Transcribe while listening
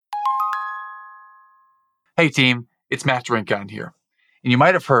Hey team, it's Matt Rincon here. And you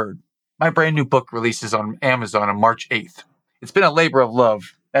might have heard, my brand new book releases on Amazon on March 8th. It's been a labor of love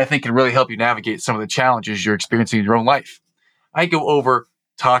that I think can really help you navigate some of the challenges you're experiencing in your own life. I go over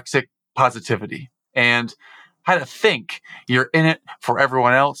toxic positivity and how to think you're in it for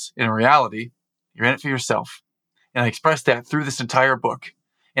everyone else. In reality, you're in it for yourself. And I express that through this entire book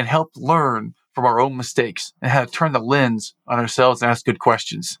and help learn from our own mistakes and how to turn the lens on ourselves and ask good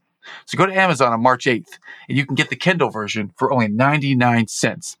questions. So go to Amazon on March 8th and you can get the Kindle version for only 99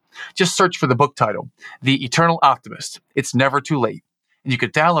 cents. Just search for the book title, The Eternal Optimist. It's never too late. And you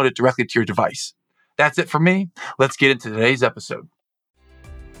can download it directly to your device. That's it for me. Let's get into today's episode.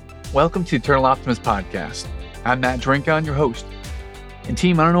 Welcome to the Eternal Optimist Podcast. I'm Matt Rincon, your host. And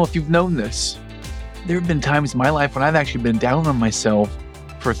team, I don't know if you've known this. There have been times in my life when I've actually been down on myself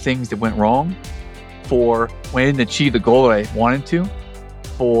for things that went wrong, for when I didn't achieve the goal that I wanted to,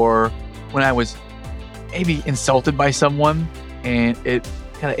 for when I was maybe insulted by someone and it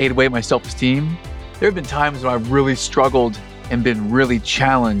kind of ate away at my self-esteem. There have been times when I've really struggled and been really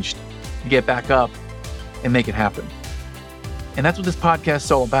challenged to get back up and make it happen. And that's what this podcast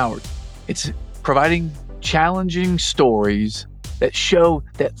is all about. It's providing challenging stories that show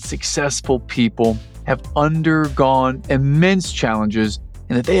that successful people have undergone immense challenges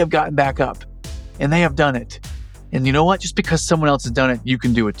and that they have gotten back up and they have done it. And you know what? Just because someone else has done it, you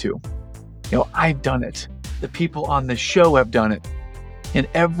can do it too. I've done it. The people on the show have done it. And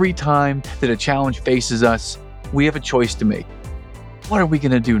every time that a challenge faces us, we have a choice to make. What are we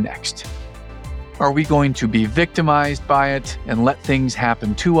going to do next? Are we going to be victimized by it and let things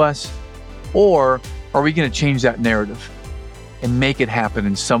happen to us? Or are we going to change that narrative and make it happen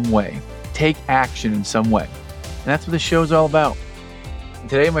in some way? Take action in some way. And that's what this show is all about. And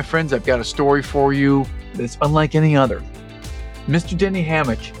today, my friends, I've got a story for you that's unlike any other. Mr. Denny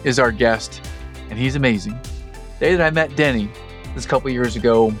Hammack is our guest, and he's amazing. The day that I met Denny this couple of years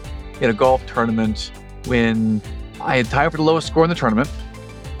ago at a golf tournament when I had tied for the lowest score in the tournament,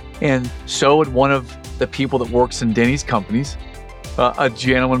 and so had one of the people that works in Denny's companies, a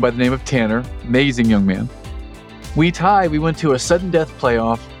gentleman by the name of Tanner, amazing young man. We tied, we went to a sudden death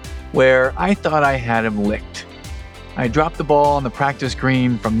playoff where I thought I had him licked. I dropped the ball on the practice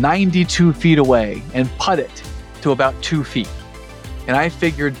green from 92 feet away and put it to about 2 feet. And I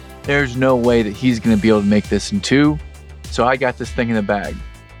figured there's no way that he's going to be able to make this in two. So I got this thing in the bag.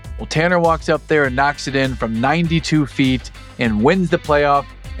 Well, Tanner walks up there and knocks it in from 92 feet and wins the playoff.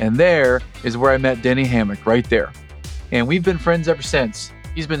 And there is where I met Denny Hammack, right there. And we've been friends ever since.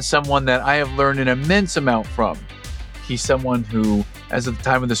 He's been someone that I have learned an immense amount from. He's someone who, as of the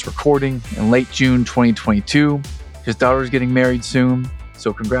time of this recording, in late June 2022, his daughter's getting married soon,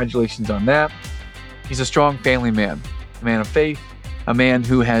 so congratulations on that. He's a strong family man, a man of faith, a man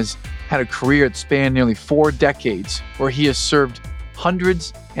who has had a career that spanned nearly 4 decades, where he has served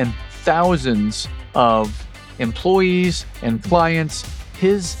hundreds and thousands of employees and clients.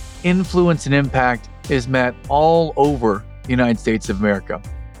 His influence and impact is met all over the United States of America.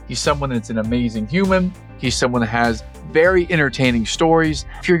 He's someone that's an amazing human. He's someone that has very entertaining stories.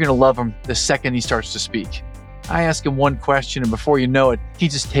 You're going to love him the second he starts to speak. I ask him one question, and before you know it, he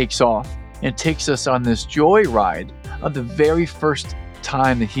just takes off and takes us on this joyride of the very first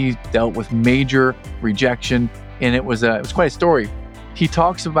time that he dealt with major rejection, and it was quite a story. He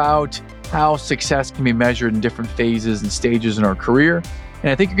talks about how success can be measured in different phases and stages in our career,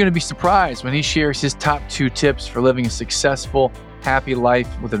 and I think you're going to be surprised when he shares his top 2 tips for living a successful, happy life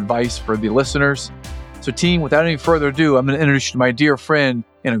with advice for the listeners. So team, without any further ado, I'm going to introduce you to my dear friend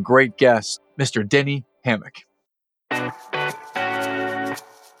and a great guest, Mr. Denny Hammack.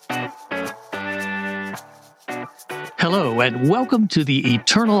 Hello, and welcome to the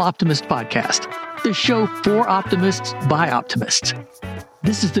Eternal Optimist Podcast, the show for optimists by optimists.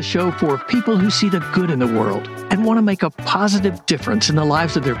 This is the show for people who see the good in the world and want to make a positive difference in the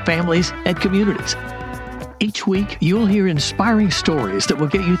lives of their families and communities. Each week, you'll hear inspiring stories that will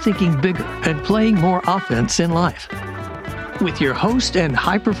get you thinking bigger and playing more offense in life. With your host and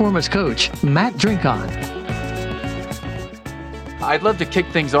high-performance coach, Matt Rincon. I'd love to kick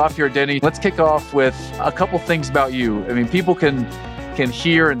things off here, Denny. Let's kick off with a couple things about you. I mean, people can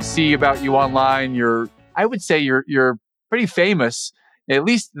hear and see about you online. I would say you're pretty famous, at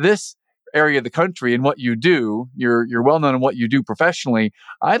least this area of the country, in what you do. You're well known in what you do professionally.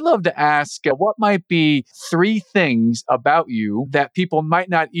 I'd love to ask what might be 3 things about you that people might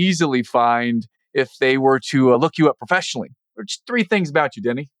not easily find if they were to look you up professionally. Or just 3 things about you,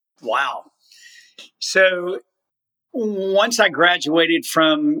 Denny. Wow. So once I graduated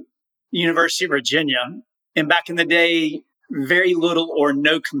from University of Virginia, and back in the day, very little or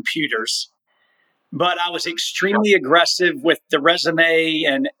no computers, but I was extremely aggressive with the resume,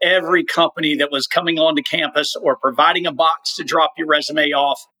 and every company that was coming onto campus or providing a box to drop your resume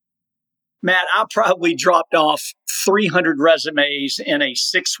off. Matt, I probably dropped off 300 resumes in a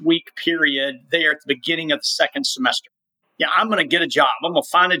 6-week period there at the beginning of the second semester. Yeah, I'm going to get a job. I'm going to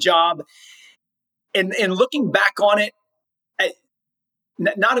find a job. And looking back on it,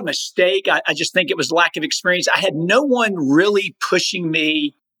 not a mistake. I just think it was lack of experience. I had no one really pushing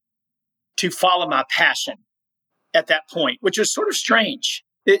me to follow my passion at that point, which was sort of strange.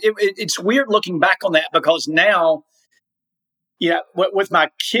 It's weird looking back on that, because now, with my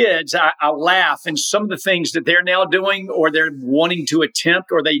kids, I laugh, and some of the things that they're now doing, or they're wanting to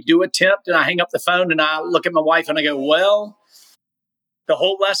attempt, or they do attempt, and I hang up the phone and I look at my wife and I go, well, the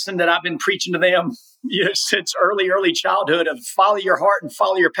whole lesson that I've been preaching to them, since early childhood, of follow your heart and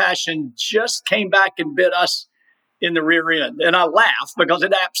follow your passion, just came back and bit us in the rear end. And I laugh because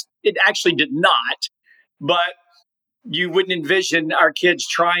it actually did not. But you wouldn't envision our kids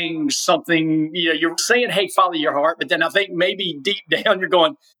trying something. You're saying, hey, follow your heart. But then I think maybe deep down you're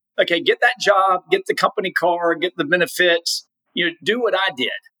going, okay, get that job, get the company car, get the benefits, do what I did.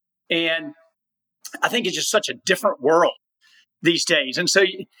 And I think it's just such a different world these days. And so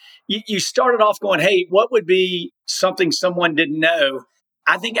you started off going, hey, what would be something someone didn't know?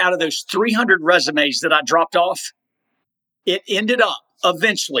 I think out of those 300 resumes that I dropped off, it ended up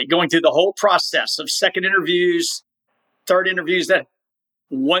eventually going through the whole process of second interviews, third interviews, that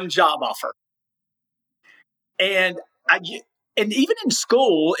one job offer. And even in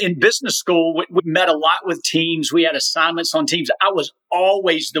school, in business school, we met a lot with teams. We had assignments on teams. I was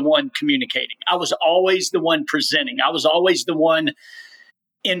always the one communicating. I was always the one presenting. I was always the one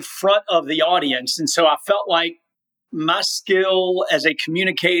in front of the audience. And so I felt like my skill as a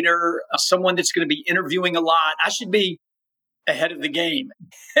communicator, someone that's going to be interviewing a lot, I should be ahead of the game.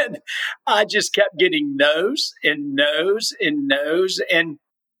 And I just kept getting no's and no's and no's. And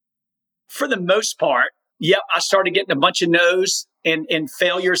for the most part, I started getting a bunch of no's and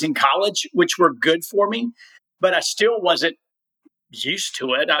failures in college, which were good for me, but I still wasn't used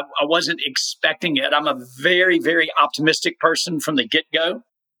to it. I wasn't expecting it. I'm a very, very optimistic person from the get-go.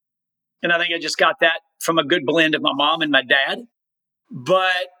 And I think I just got that from a good blend of my mom and my dad.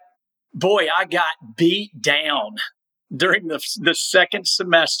 But boy, I got beat down during the second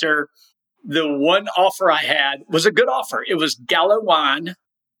semester. The one offer I had was a good offer. It was Gallo Wine.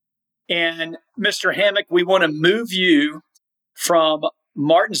 And Mr. Hammack, we want to move you from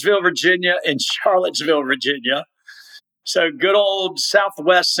Martinsville, Virginia and Charlottesville, Virginia. So good old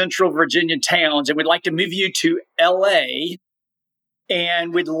Southwest Central Virginia towns. And we'd like to move you to LA.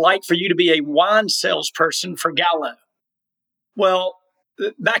 And we'd like for you to be a wine salesperson for Gallo. Well,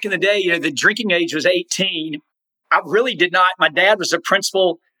 back in the day, the drinking age was 18. I really did not. My dad was a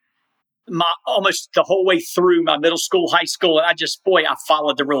principal almost the whole way through my middle school, high school. And I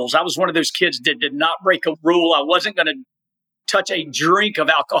followed the rules. I was one of those kids that did not break a rule. I wasn't going to touch a drink of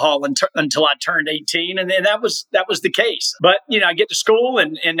alcohol until I turned 18. And then that was the case. But, I get to school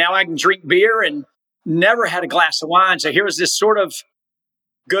and now I can drink beer, and never had a glass of wine. So here was this sort of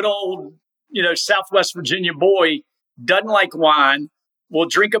good old, Southwest Virginia boy, doesn't like wine, will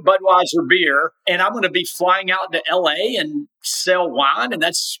drink a Budweiser beer, and I'm going to be flying out to LA and sell wine. And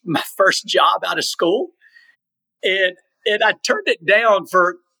that's my first job out of school. And I turned it down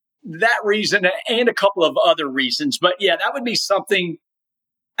for that reason and a couple of other reasons. But yeah, that would be something.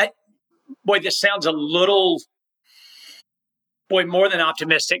 This sounds a little, more than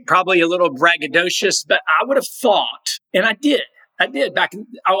optimistic, probably a little braggadocious, but I would have thought, and I did back in,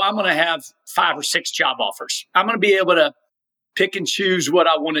 I'm going to have 5 or 6 job offers. I'm going to be able to pick and choose what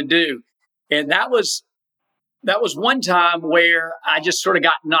I want to do. And that was one time where I just sort of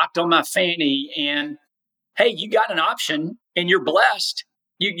got knocked on my fanny, and hey, you got an option and you're blessed.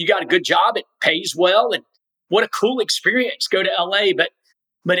 You got a good job. It pays well. And what a cool experience. Go to LA.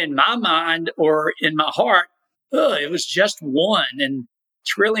 But in my mind, or in my heart, it was just one. And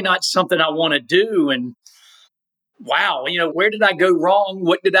it's really not something I want to do. And wow, where did I go wrong?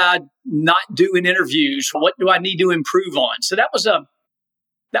 What did I not do in interviews? What do I need to improve on? So that was a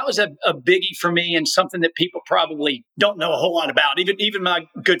biggie for me, and something that people probably don't know a whole lot about, even my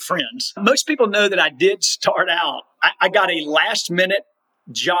good friends. Most people know that I did start out. I got a last minute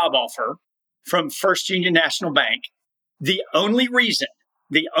job offer from First Union National Bank. The only reason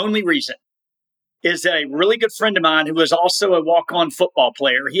is that a really good friend of mine, who was also a walk-on football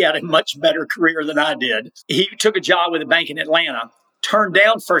player, he had a much better career than I did. He took a job with a bank in Atlanta, turned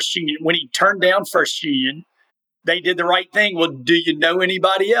down First Union. When he turned down First Union, they did the right thing. Well, do you know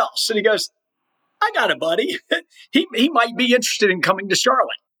anybody else? And he goes, I got a buddy. He might be interested in coming to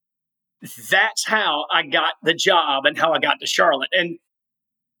Charlotte. that's how I got the job and how I got to Charlotte. And,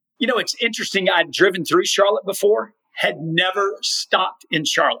 it's interesting. I'd driven through Charlotte before, had never stopped in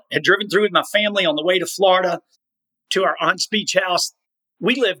Charlotte, had driven through with my family on the way to Florida to our aunt's beach house.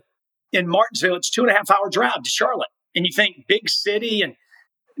 We live in Martinsville. It's 2.5 hour drive to Charlotte. And you think big city, and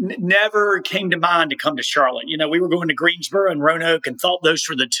never came to mind to come to Charlotte. We were going to Greensboro and Roanoke and thought those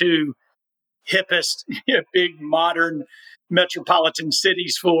were the two hippest, big modern metropolitan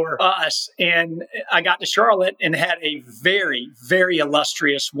cities for us. And I got to Charlotte and had a very, very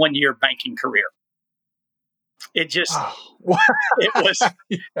illustrious 1-year banking career. It just,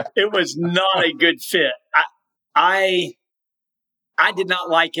 it was not a good fit. I did not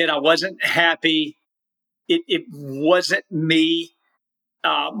like it. I wasn't happy. It wasn't me.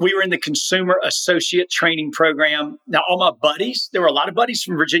 We were in the Consumer Associate Training Program. Now, all my buddies, there were a lot of buddies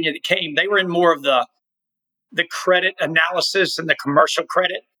from Virginia that came. They were in more of the credit analysis and the commercial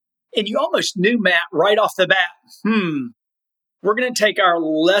credit. And you almost knew, Matt, right off the bat, we're going to take our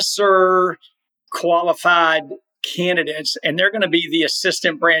lesser qualified candidates and they're going to be the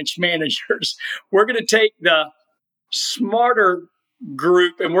assistant branch managers. We're going to take the smarter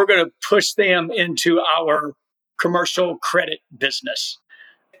group and we're going to push them into our commercial credit business.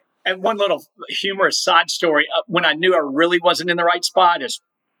 And one little humorous side story, when I knew I really wasn't in the right spot, is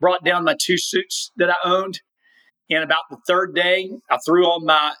brought down my 2 suits that I owned. And about the 3rd day, I threw on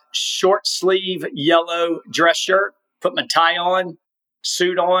my short sleeve yellow dress shirt, put my tie on,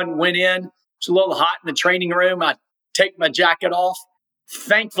 suit on, went in. It's a little hot in the training room. I take my jacket off.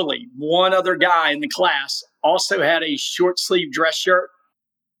 Thankfully, one other guy in the class also had a short sleeve dress shirt.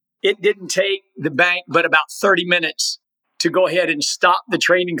 It didn't take the bank but about 30 minutes to go ahead and stop the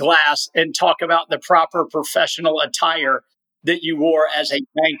training class and talk about the proper professional attire that you wore as a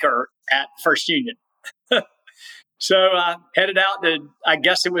banker at First Union. So I headed out to, I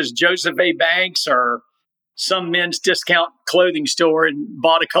guess it was Joseph A. Banks or some men's discount clothing store and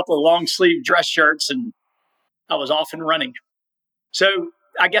bought a couple of long sleeve dress shirts, and I was off and running. So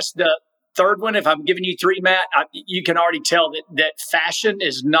I guess the third one, if I'm giving you 3, Matt, you can already tell that fashion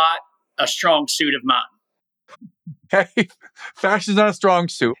is not a strong suit of mine. Okay. Fashion's not a strong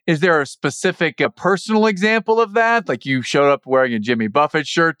suit. Is there a specific personal example of that? Like you showed up wearing a Jimmy Buffett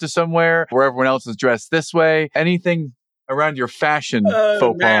shirt to somewhere where everyone else is dressed this way? Anything around your fashion faux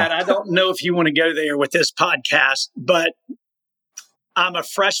pas? Matt, I don't know if you want to go there with this podcast, but I'm a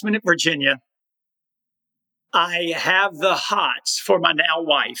freshman at Virginia. I have the hots for my now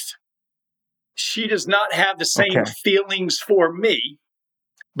wife. She does not have the same feelings for me,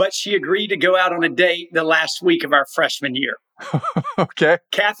 but she agreed to go out on a date the last week of our freshman year. Okay.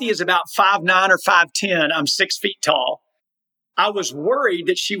 Kathy is about 5'9" or 5'10". I'm 6 feet tall. I was worried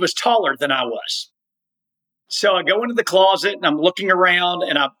that she was taller than I was. So I go into the closet and I'm looking around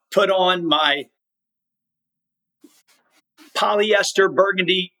and I put on my polyester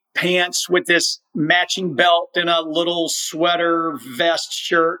burgundy pants with this matching belt and a little sweater vest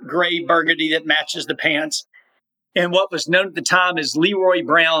shirt, gray burgundy that matches the pants. And what was known at the time as Leroy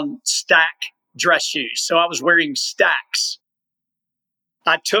Brown Stack dress shoes. So I was wearing Stacks.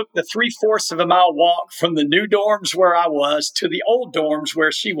 I took the 3/4 of a mile walk from the new dorms where I was to the old dorms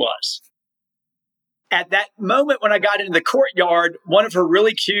where she was. At that moment when I got into the courtyard, one of her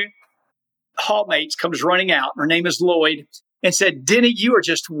really cute hallmates comes running out. Her name is Lloyd and said, "Denny, you are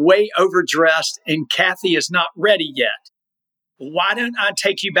just way overdressed and Kathy is not ready yet. Why don't I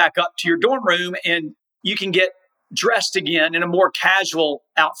take you back up to your dorm room and you can get dressed again in a more casual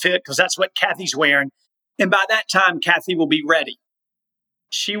outfit because that's what Kathy's wearing. And by that time, Kathy will be ready."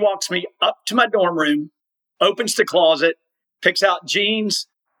 She walks me up to my dorm room, opens the closet, picks out jeans,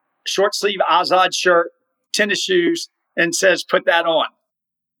 short sleeve Azad shirt, tennis shoes, and says, "Put that on."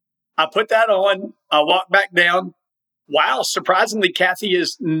 I put that on. I walk back down. Wow, surprisingly, Kathy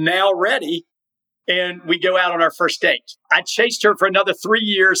is now ready. And we go out on our first date. I chased her for another 3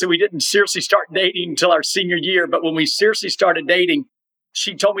 years and we didn't seriously start dating until our senior year. But when we seriously started dating,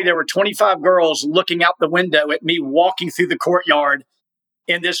 she told me there were 25 girls looking out the window at me walking through the courtyard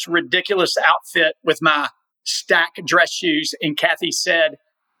in this ridiculous outfit with my Stack dress shoes. And Kathy said,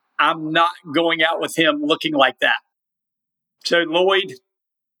 "I'm not going out with him looking like that." So Lloyd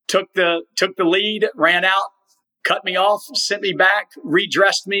took the lead, ran out, cut me off, sent me back,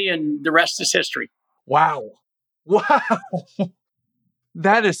 redressed me, and the rest is history. Wow.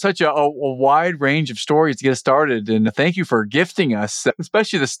 That is such a wide range of stories to get us started. And thank you for gifting us,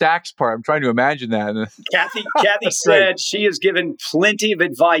 especially the Stacks part. I'm trying to imagine that. Kathy said she has given plenty of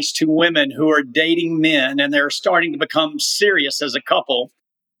advice to women who are dating men and they're starting to become serious as a couple.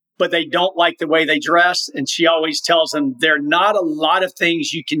 but they don't like the way they dress. And she always tells them there are not a lot of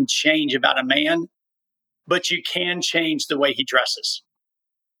things you can change about a man, but you can change the way he dresses.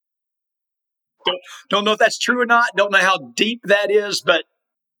 Don't know if that's true or not. Don't know how deep that is, but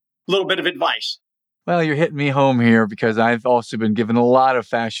a little bit of advice. Well, you're hitting me home here because I've also been given a lot of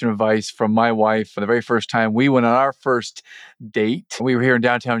fashion advice from my wife. For the very first time we went on our first date, we were here in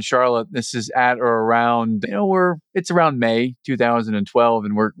downtown Charlotte. This is at or around, it's around May 2012,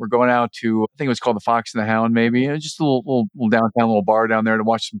 and we're going out to, I think it was called the Fox and the Hound, maybe. It was just a little downtown, little bar down there to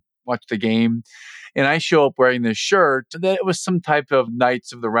watch the game. And I show up wearing this shirt that it was some type of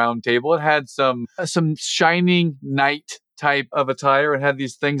Knights of the Round Table. It had some shining knight type of attire. It had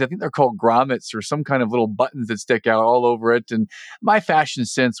these things, I think they're called grommets or some kind of little buttons that stick out all over it. And my fashion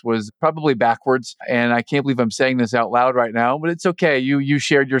sense was probably backwards. And I can't believe I'm saying this out loud right now, but it's okay. You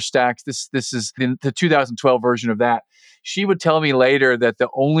shared your stacks. This is the 2012 version of that. She would tell me later that the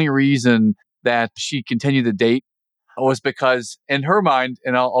only reason that she continued the date was because in her mind,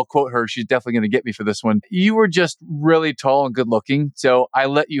 and I'll quote her, she's definitely going to get me for this one, you were just really tall and good looking. So I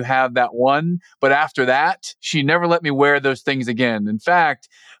let you have that one. But after that, she never let me wear those things again. In fact,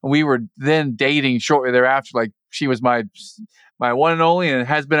 we were then dating shortly thereafter. Like she was my one and only, and it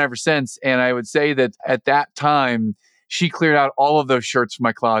has been ever since. And I would say that at that time, she cleared out all of those shirts from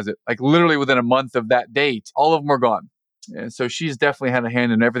my closet. Like literally within a month of that date, all of them were gone. And so she's definitely had a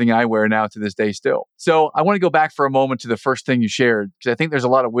hand in everything I wear now to this day still. So I want to go back for a moment to the first thing you shared, because I think there's a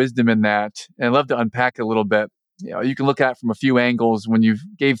lot of wisdom in that. And I'd love to unpack it a little bit. You can look at it from a few angles. When you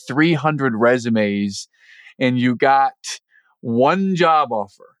gave 300 resumes and you got one job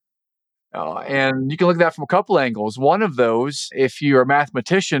offer, and you can look at that from a couple angles. One of those, if you're a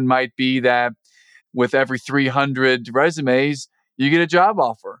mathematician, might be that with every 300 resumes, you get a job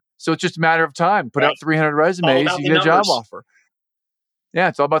offer. So it's just a matter of time. Put out 300 resumes, you get a job offer. Yeah,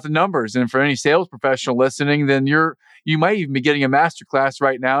 it's all about the numbers. And for any sales professional listening, then you might even be getting a masterclass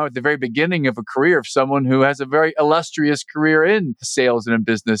right now at the very beginning of a career of someone who has a very illustrious career in sales and in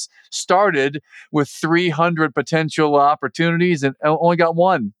business. Started with 300 potential opportunities and only got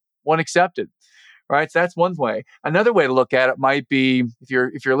one accepted. Right? So that's one way. Another way to look at it might be if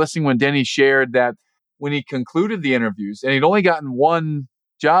you're listening when Denny shared that when he concluded the interviews and he'd only gotten one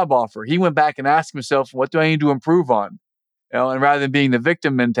job offer, he went back and asked himself, what do I need to improve on? And rather than being the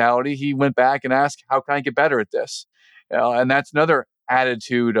victim mentality, he went back and asked, how can I get better at this? And that's another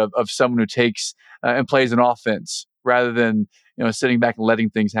attitude of someone who takes and plays an offense rather than sitting back and letting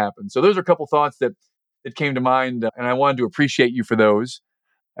things happen. So those are a couple thoughts that came to mind, and I wanted to appreciate you for those.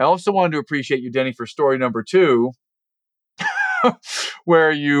 I also wanted to appreciate you, Denny, for story number 2,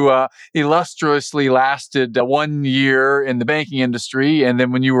 where you illustriously lasted 1 year in the banking industry. And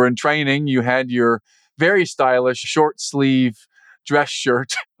then when you were in training, you had your very stylish short sleeve dress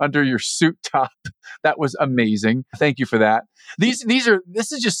shirt under your suit top. That was amazing. Thank you for that. This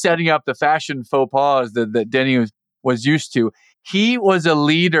is just setting up the fashion faux pas that Denny was used to. He was a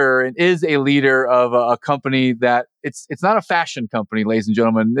leader and is a leader of a company that it's not a fashion company, ladies and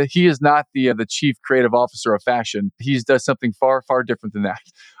gentlemen. He is not the chief creative officer of fashion. He does something far, far different than that.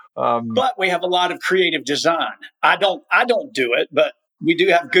 But we have a lot of creative design. I don't do it, but we do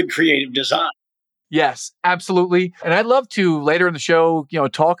have good creative design. Yes, absolutely. And I'd love to later in the show,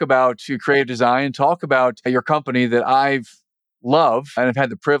 talk about creative design, talk about your company that I've love, and I've had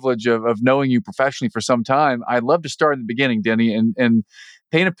the privilege of knowing you professionally for some time. I'd love to start in the beginning, Denny, and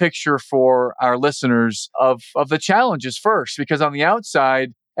paint a picture for our listeners of the challenges first, because on the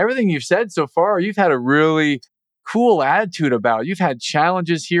outside, everything you've said so far, you've had a really cool attitude about. You've had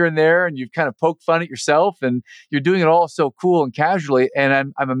challenges here and there, and you've kind of poked fun at yourself, and you're doing it all so cool and casually.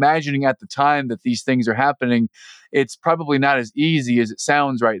 And I'm imagining at the time that these things are happening, it's probably not as easy as it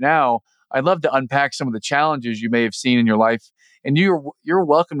sounds right now. I'd love to unpack some of the challenges you may have seen in your life. And you're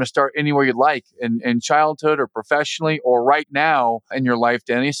welcome to start anywhere you'd like, in childhood or professionally or right now in your life,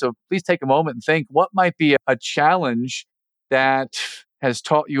 Denny. So please take a moment and think, what might be a challenge that has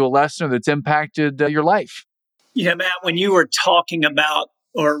taught you a lesson or that's impacted your life? Matt, when you were talking about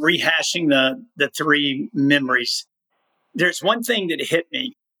or rehashing the 3 memories, there's one thing that hit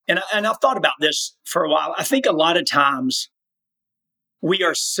me, and I've thought about this for a while. I think a lot of times we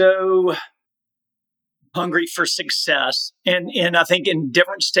are so hungry for success. And I think in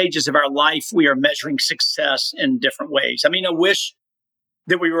different stages of our life, we are measuring success in different ways. I mean, I wish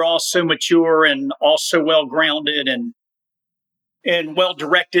that we were all so mature and all so well-grounded and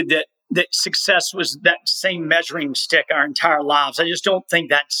well-directed that success was that same measuring stick our entire lives. I just don't think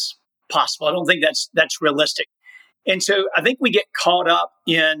that's possible. I don't think that's realistic. And so I think we get caught up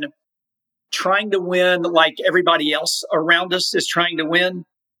in trying to win like everybody else around us is trying to win.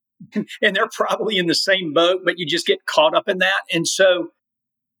 and they're probably in the same boat, but you just get caught up in that. And so,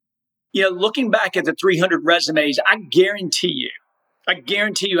 looking back at the 300 resumes, I guarantee you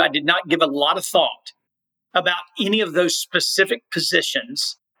I did not give a lot of thought about any of those specific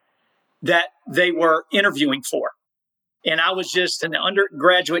positions that they were interviewing for. And I was just in the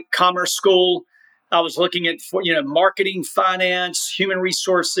undergraduate commerce school. I was looking at, marketing, finance, human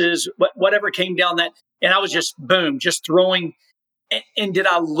resources, whatever came down that. And I was just, boom, just throwing. And did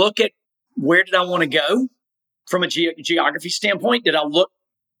I look at where did I want to go from a geography standpoint? Did I look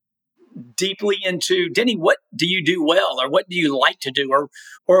deeply into, Denny, what do you do well? Or what do you like to do?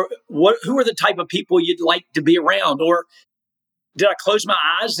 Or who are the type of people you'd like to be around? Or did I close my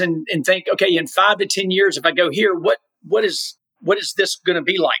eyes and think, okay, in 5 to 10 years, if I go here, what is this going to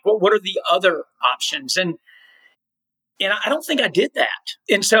be like? What are the other options? And I don't think I did that.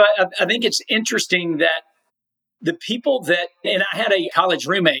 And so I think it's interesting that the people and I had a college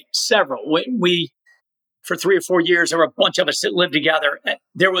roommate, several. We for 3 or 4 years, there were a bunch of us that lived together.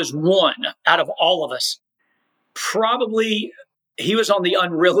 There was one out of all of us. Probably he was on the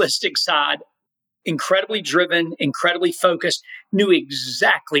unrealistic side, incredibly driven, incredibly focused, knew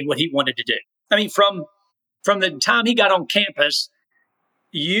exactly what he wanted to do. I mean, from the time he got on campus,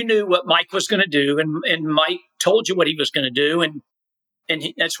 you knew what Mike was going to do, and Mike told you what he was going to do, and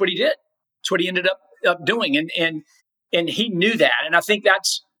that's what he did. That's what he ended up doing, and he knew that. And I think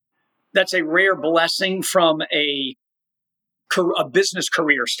that's a rare blessing from a business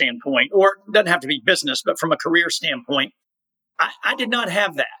career standpoint, or it doesn't have to be business, but from a career standpoint. I did not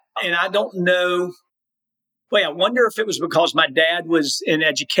have that. And I don't know. Boy, I wonder if it was because my dad was in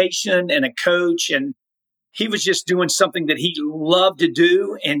education and a coach, and he was just doing something that he loved to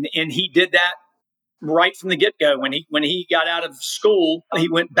do. And he did that right from the get-go. When he got out of school, he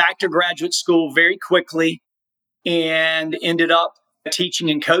went back to graduate school very quickly and ended up teaching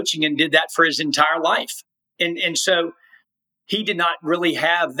and coaching, and did that for his entire life. And so he did not really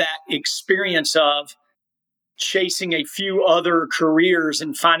have that experience of chasing a few other careers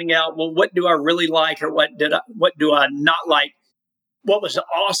and finding out, well, what do I really like, or what do I not like? What was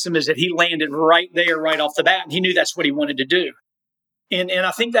awesome is that he landed right there, right off the bat. And he knew that's what he wanted to do. And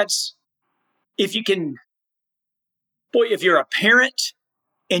I think that's, if you're a parent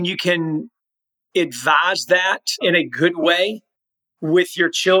and you can advise that in a good way with your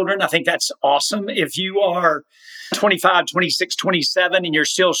children, I think that's awesome. If you are 25, 26, 27, and you're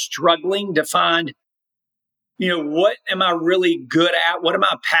still struggling to find, what am I really good at? What am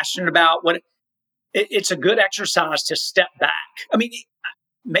I passionate about? It's a good exercise to step back. I mean,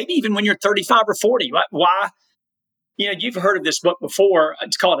 maybe even when you're 35 or 40, why? You've heard of this book before.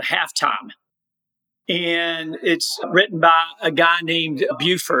 It's called Halftime. And it's written by a guy named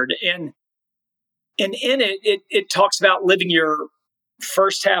Buford. And in it talks about living your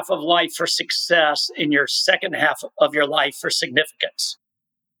first half of life for success and your second half of your life for significance.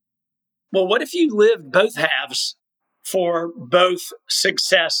 Well, what if you lived both halves for both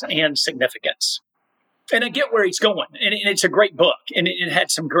success and significance? And I get where he's going. And it's a great book. And it had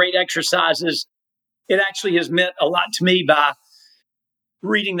some great exercises. It actually has meant a lot to me by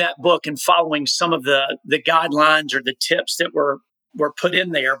reading that book and following some of the guidelines or the tips that were put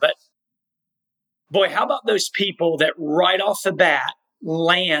in there. But boy, how about those people that right off the bat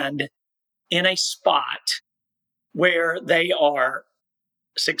land in a spot where they are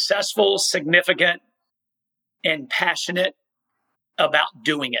successful, significant, and passionate about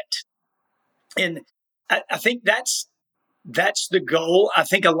doing it. And I think that's the goal. I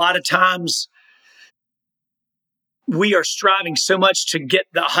think a lot of times we are striving so much to get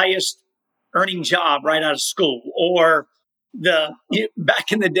the highest earning job right out of school, or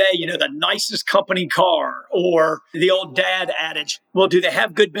back in the day, the nicest company car, or the old dad adage, well, do they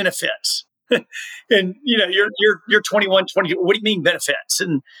have good benefits? And you're 21, 22. What do you mean benefits?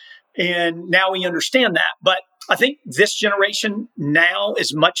 And now we understand that. But I think this generation now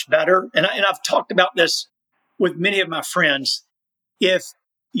is much better. And I've talked about this with many of my friends. If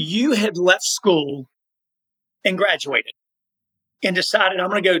you had left school and graduated and decided, I'm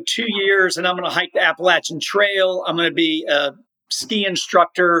going to go 2 years and I'm going to hike the Appalachian Trail, I'm going to be a ski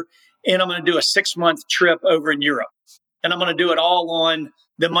instructor, and I'm going to do a 6-month trip over in Europe, and I'm going to do it all on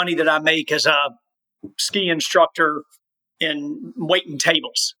the money that I make as a ski instructor and waiting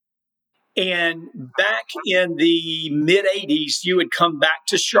tables. And back in the mid 80s, you would come back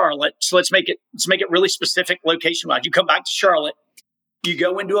to Charlotte. So let's make it really specific location wise. You come back to Charlotte, you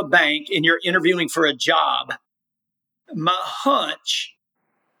go into a bank and you're interviewing for a job. My hunch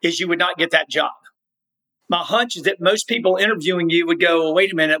is you would not get that job. My hunch is that most people interviewing you would go, well,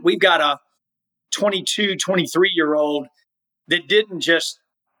 wait a minute, we've got a 22, 23-year-old that didn't just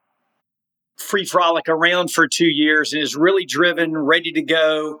free frolic around for 2 years and is really driven, ready to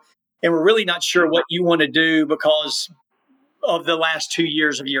go, and we're really not sure what you want to do because of the last 2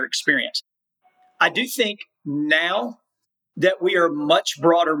 years of your experience. I do think now that we are much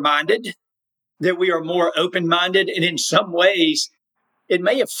broader minded, that we are more open minded, and in some ways, it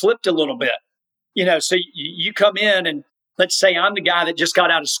may have flipped a little bit. So you come in and let's say I'm the guy that just got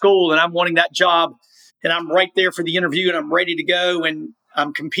out of school and I'm wanting that job and I'm right there for the interview and I'm ready to go and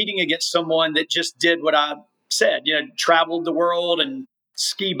I'm competing against someone that just did what I said, traveled the world and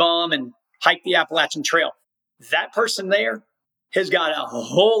ski bum and hiked the Appalachian Trail. That person there has got a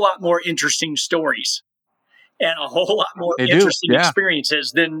whole lot more interesting stories and a whole lot more They do. interesting Yeah.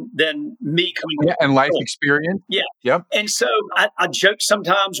 experiences than me coming. Yeah. And life experience. Yeah. Yep. And so I joke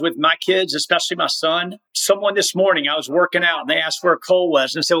sometimes with my kids, especially my son. Someone this morning, I was working out and they asked where Cole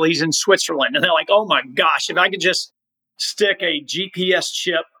was. And I said, well, he's in Switzerland. And they're like, oh my gosh, if I could just stick a GPS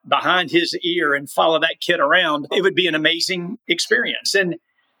chip behind his ear and follow that kid around, it would be an amazing experience. And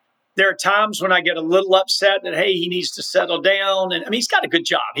there are times when I get a little upset that, hey, he needs to settle down. And I mean, he's got a good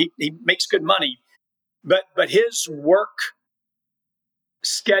job. He makes good money. But his work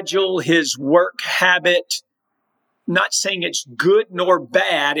schedule, his work habit, not saying it's good nor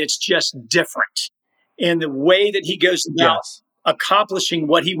bad, it's just different. And the way that he goes about accomplishing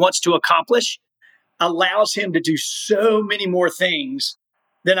what he wants to accomplish allows him to do so many more things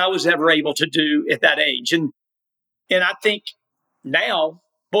than I was ever able to do at that age. And I think now,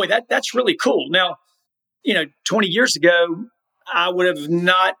 boy, that's really cool. Now, 20 years ago, I would have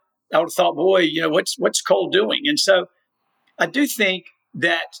thought, boy, what's Cole doing? And so I do think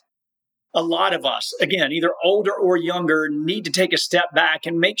that a lot of us, again, either older or younger, need to take a step back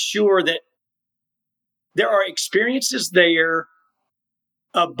and make sure that there are experiences there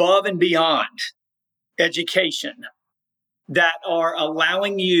above and beyond education that are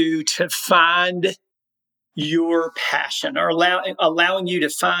allowing you to find your passion or allowing you to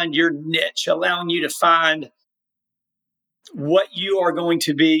find your niche, allowing you to find what you are going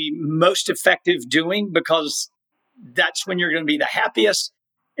to be most effective doing, because that's when you're going to be the happiest.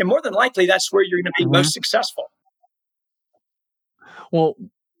 And more than likely, that's where you're going to be most successful. Well,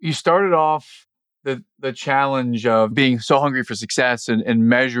 you started off the challenge of being so hungry for success and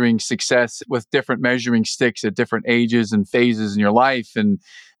measuring success with different measuring sticks at different ages and phases in your life, and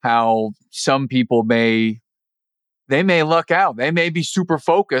how some people may luck out. They may be super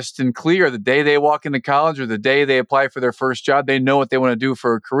focused and clear the day they walk into college or the day they apply for their first job. They know what they want to do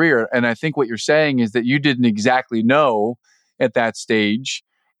for a career. And I think what you're saying is that you didn't exactly know at that stage.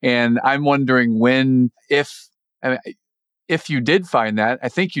 And I'm wondering if you did find that. I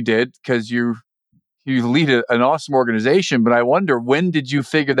think you did, because you lead an awesome organization. But I wonder, when did you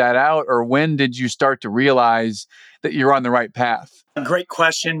figure that out, or when did you start to realize that you're on the right path? Great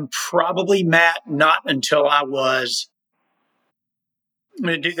question. Probably, Matt, not until I'm going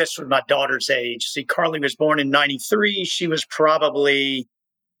to do this with my daughter's age. See, Carly was born in 93. She was probably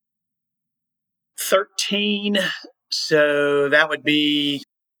 13. So that would be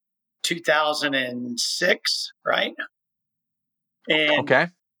 2006, right? And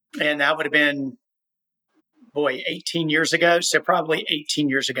that would have been, 18 years ago. So probably 18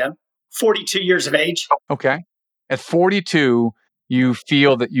 years ago, 42 years of age. Okay. At 42, you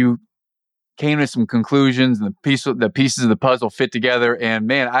feel that you came to some conclusions and the pieces of the puzzle fit together, and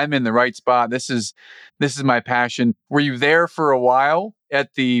man, I'm in the right spot. This is my passion. Were you there for a while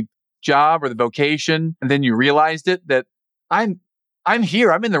at the job or the vocation, and then you realized that I'm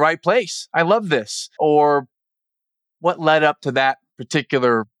here, I'm in the right place, I love this? Or what led up to that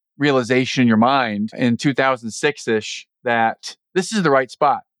particular realization in your mind in 2006-ish that this is the right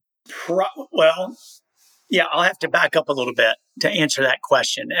spot? Well, yeah, I'll have to back up a little bit to answer that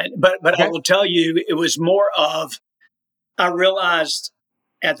question. But okay. I will tell you, it was more of, I realized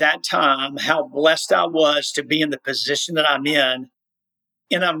at that time how blessed I was to be in the position that I'm in.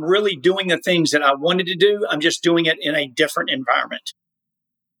 And I'm really doing the things that I wanted to do. I'm just doing it in a different environment.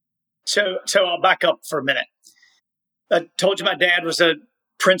 So I'll back up for a minute. I told you my dad was a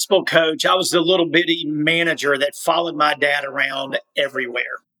principal coach. I was the little bitty manager that followed my dad around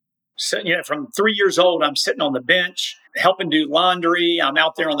everywhere. So, from 3 years old, I'm sitting on the bench, helping do laundry. I'm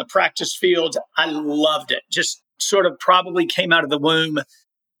out there on the practice fields. I loved it. Just sort of probably came out of the womb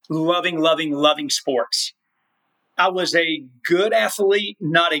loving sports. I was a good athlete,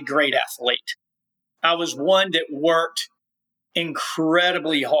 not a great athlete. I was one that worked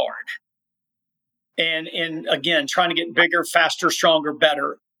incredibly hard. And again, trying to get bigger, faster, stronger,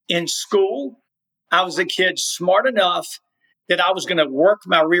 better. In school, I was a kid smart enough that I was going to work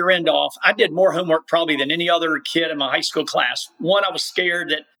my rear end off. I did more homework probably than any other kid in my high school class. One, I was scared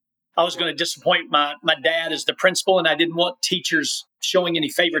that I was going to disappoint my dad as the principal, and I didn't want teachers showing any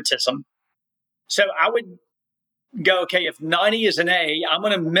favoritism. So I would go, okay, if 90 is an A, I'm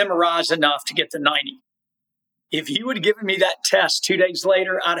going to memorize enough to get to 90. If you would have given me that test 2 days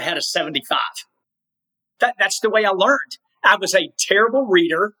later, I'd have had a 75. That's the way I learned. I was a terrible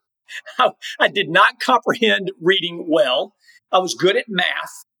reader. I did not comprehend reading well. I was good at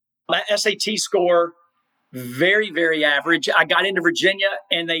math. My SAT score, very, very average. I got into Virginia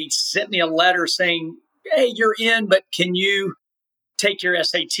and they sent me a letter saying, hey, you're in, but can you take your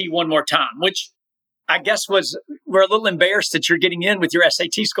SAT one more time? Which I guess we're a little embarrassed that you're getting in with your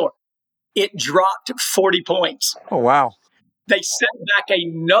SAT score. It dropped 40 points. Oh, wow. They sent back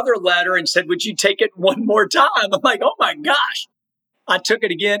another letter and said, would you take it one more time? I'm like, oh my gosh. I took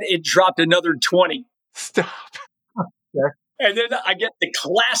it again. It dropped another 20. Stop. And then I get the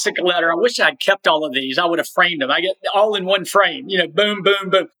classic letter. I wish I'd kept all of these. I would have framed them. I get all in one frame, boom, boom,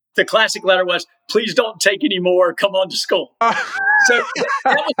 boom. The classic letter was, please don't take any more. Come on to school. So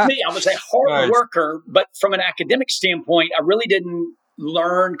that was me. I was a hard worker, but from an academic standpoint, I really didn't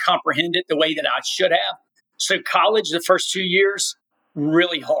comprehend it the way that I should have. So college, the first 2 years,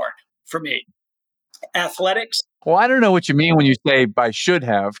 really hard for me. Athletics. Well, I don't know what you mean when you say by should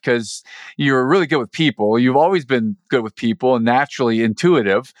have, because you're really good with people. You've always been good with people and naturally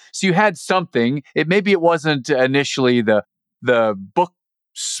intuitive. So you had something. Maybe it wasn't initially the book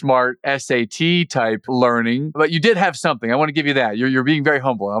smart SAT type learning, but you did have something. I want to give you that. You're being very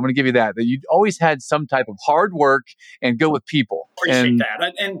humble. I'm going to give you that you always had some type of hard work and good with people. Appreciate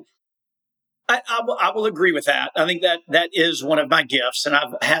that. And I will agree with that. I think that is one of my gifts, and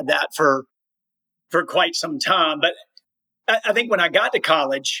I've had that for quite some time. But I think when I got to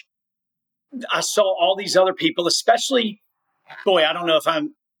college, I saw all these other people, especially, I don't know if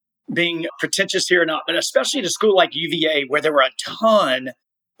I'm being pretentious here or not, but especially at a school like UVA, where there were a ton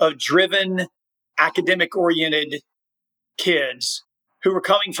of driven, academic-oriented kids who were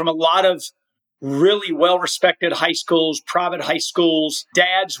coming from a lot of really well-respected high schools, private high schools.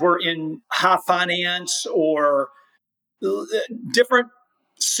 Dads were in high finance or different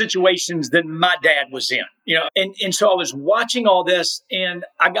situations than my dad was in, and so I was watching all this and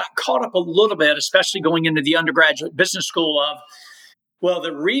I got caught up a little bit, especially going into the undergraduate business school of, well,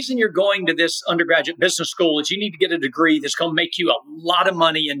 the reason you're going to this undergraduate business school is you need to get a degree that's going to make you a lot of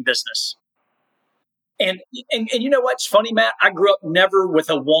money in business. And you know what's funny, Matt? I grew up never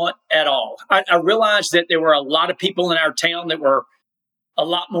with a want at all. I realized that there were a lot of people in our town that were a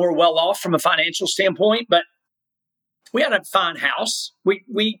lot more well off from a financial standpoint, but we had a fine house.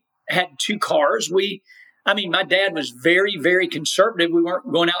 We had 2 cars. My dad was very, very conservative. We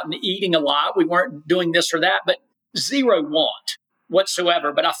weren't going out and eating a lot. We weren't doing this or that, but zero want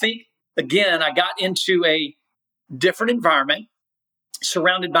whatsoever. But I think, again, I got into a different environment,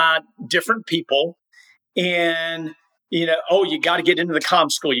 surrounded by different people. And, you got to get into the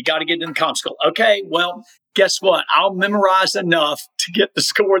comm school. You got to get into the comm school. Okay, well, guess what? I'll memorize enough to get the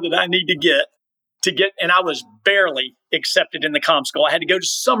score that I need to get. And I was barely accepted in the comm school. I had to go to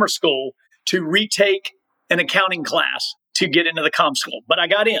summer school to retake an accounting class to get into the comm school, but I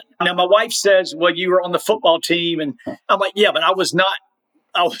got in. Now my wife says, well, you were on the football team. And I'm like, yeah, but I was not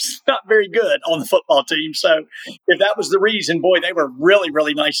very good on the football team. So if that was the reason, boy, they were really,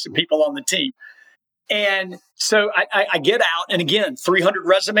 really nice to people on the team. And so I get out, and again, 300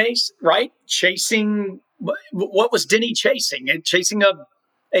 resumes, right? Chasing, what was Denny chasing? And chasing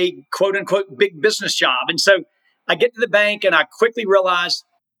a quote unquote big business job. And so I get to the bank and I quickly realized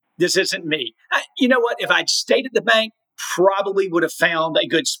this isn't me. You know what? If I'd stayed at the bank, probably would have found a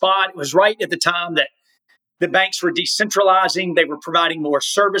good spot. It was right at the time that the banks were decentralizing. They were providing more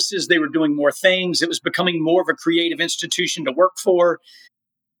services. They were doing more things. It was becoming more of a creative institution to work for.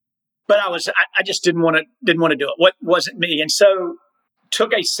 But I just didn't want to do it. What wasn't me. And so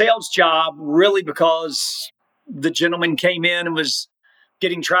took a sales job really because the gentleman came in and was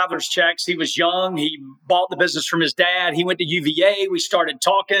getting traveler's checks. He was young. He bought the business from his dad. He went to UVA. We started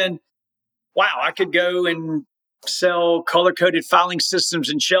talking. Wow, I could go and sell color-coded filing systems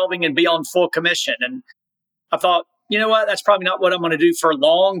and shelving and be on full commission. And I thought, you know what? That's probably not what I'm going to do for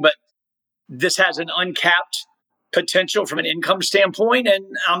long, but this has an uncapped potential from an income standpoint, and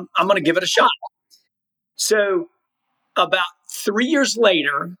I'm going to give it a shot. So about 3 years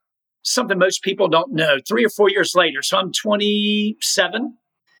later, something most people don't know, 3 or 4 years later, so I'm 27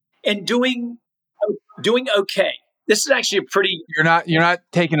 and doing okay. This is actually a pretty... You're not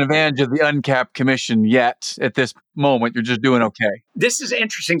taking advantage of the uncapped commission yet at this moment. You're just doing okay. This is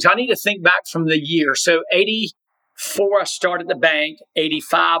interesting. So I need to think back from the year. So 84, I started the bank.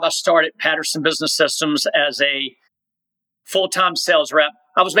 85, I started Patterson Business Systems as a full-time sales rep.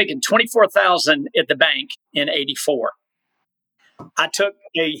 I was making 24,000 at the bank in 84. I took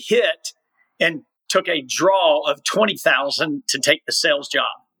a hit and took a draw of 20,000 to take the sales job.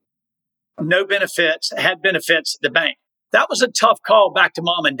 No benefits, had benefits at the bank. That was a tough call back to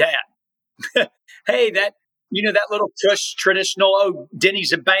mom and dad. Hey, that little tush traditional, oh,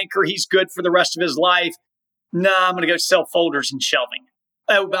 Denny's a banker, he's good for the rest of his life. Nah, I'm going to go sell folders and shelving.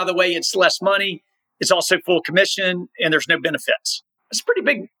 Oh, by the way, it's less money. It's also full commission and there's no benefits. It's a pretty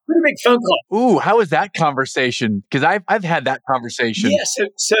big phone call. Ooh, how was that conversation? Because I've had that conversation. Yeah.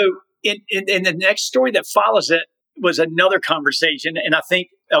 So in the next story that follows it was another conversation. And I think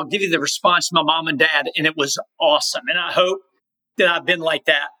I'll give you the response to my mom and dad. And it was awesome. And I hope that I've been like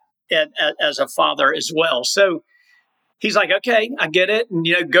that as a father as well. So he's like, okay, I get it. And,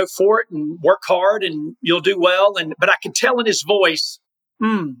 go for it and work hard and you'll do well. But I could tell in his voice,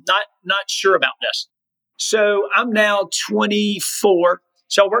 not sure about this. So I'm now 24.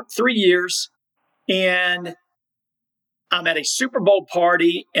 So I worked 3 years and I'm at a Super Bowl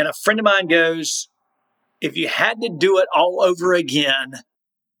party and a friend of mine goes, if you had to do it all over again,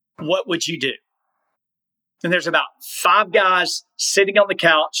 what would you do? And there's about 5 guys sitting on the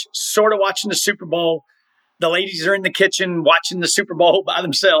couch, sort of watching the Super Bowl. The ladies are in the kitchen watching the Super Bowl by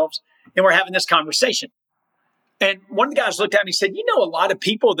themselves. And we're having this conversation. And one of the guys looked at me and said, a lot of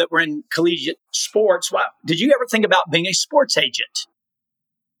people that were in collegiate sports. Wow, did you ever think about being a sports agent?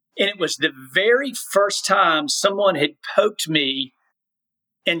 And it was the very first time someone had poked me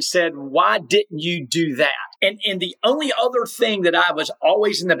and said, why didn't you do that? And the only other thing that I was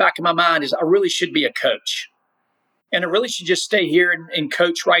always in the back of my mind is I really should be a coach. And I really should just stay here and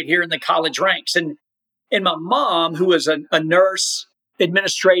coach right here in the college ranks. And my mom, who was a nurse,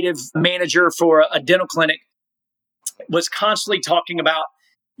 administrative manager for a dental clinic, was constantly talking about,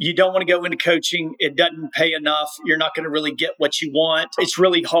 you don't want to go into coaching. It doesn't pay enough. You're not going to really get what you want. It's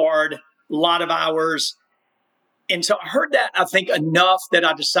really hard, a lot of hours. And so I heard that, I think, enough that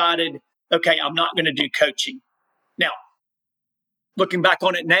I decided, okay, I'm not going to do coaching. Now, looking back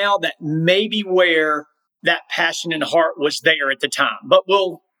on it now, that may be where that passion and heart was there at the time. But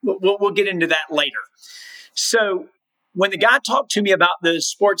we'll get into that later. So when the guy talked to me about the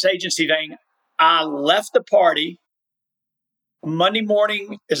sports agency thing, I left the party. Monday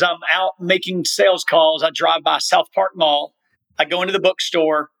morning, as I'm out making sales calls, I drive by South Park Mall. I go into the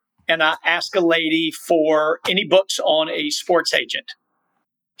bookstore and I ask a lady for any books on a sports agent.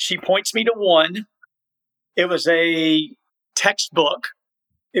 She points me to one. It was a textbook.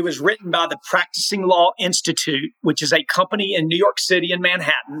 It was written by the Practicing Law Institute, which is a company in New York City and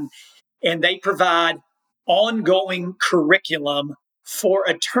Manhattan. And they provide ongoing curriculum for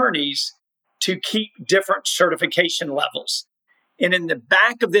attorneys to keep different certification levels. And in the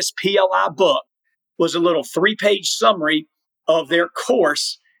back of this PLI book was a little 3-page summary of their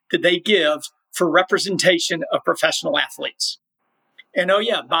course that they give for representation of professional athletes. And oh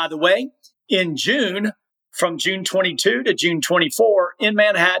yeah, by the way, in June, from June 22 to June 24 in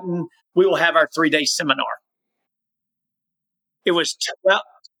Manhattan, we will have our 3-day seminar. It was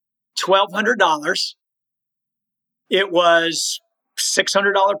 $1,200. It was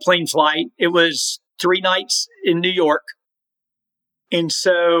 $600 plane flight. It was 3 nights in New York. And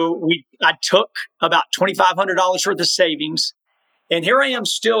so I took about $2,500 worth of savings. And here I am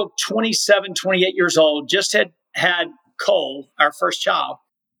still 27, 28 years old, just had Cole, our first child.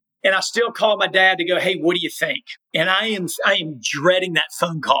 And I still call my dad to go, hey, what do you think? And I am dreading that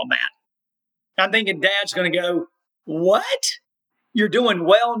phone call, Matt. I'm thinking Dad's going to go, what? You're doing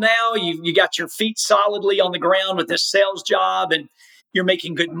well now. You got your feet solidly on the ground with this sales job and you're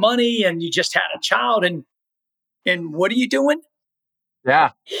making good money and you just had a child. And what are you doing?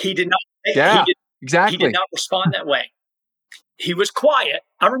 Yeah. He did not. Yeah, exactly. He did not respond that way. He was quiet.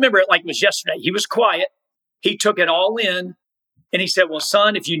 I remember it like it was yesterday. He was quiet. He took it all in. And he said, well,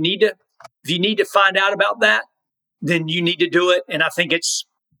 son, if you need to find out about that, then you need to do it. And I think it's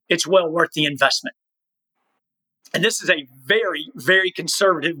well worth the investment. And this is a very, very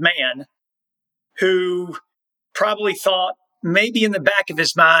conservative man who probably thought maybe in the back of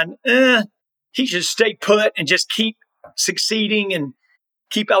his mind, he should stay put and just keep succeeding and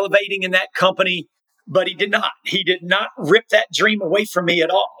keep elevating in that company. But he did not. He did not rip that dream away from me at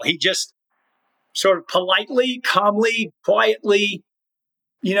all. He just sort of politely, calmly, quietly,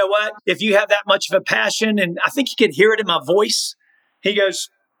 you know what? If you have that much of a passion, and I think you could hear it in my voice, he goes,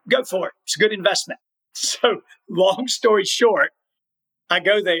 go for it. It's a good investment. So long story short, I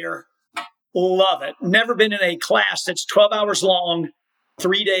go there, love it. Never been in a class that's 12 hours long,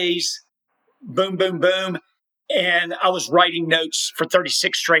 3 days, boom, boom, boom. And I was writing notes for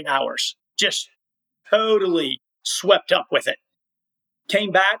 36 straight hours, just totally swept up with it.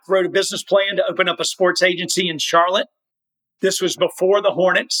 Came back, wrote a business plan to open up a sports agency in Charlotte. This was before the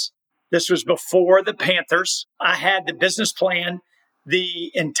Hornets. This was before the Panthers. I had the business plan,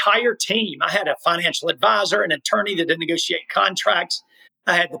 the entire team. I had a financial advisor, an attorney that did negotiate contracts.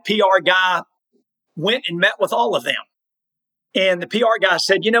 I had the PR guy, went and met with all of them. And the PR guy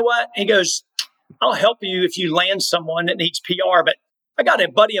said, you know what? He goes, I'll help you if you land someone that needs PR, but I got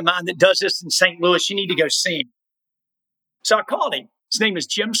a buddy of mine that does this in St. Louis. You need to go see him. So I called him. His name is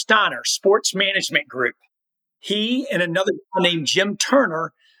Jim Steiner, Sports Management Group. He and another guy named Jim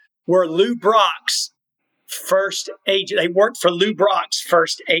Turner were Lou Brock's first agent. They worked for Lou Brock's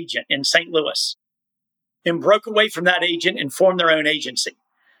first agent in St. Louis and broke away from that agent and formed their own agency.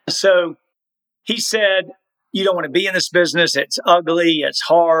 So he said, you don't want to be in this business. It's ugly. It's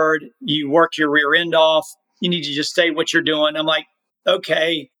hard. You work your rear end off. You need to just stay what you're doing. I'm like,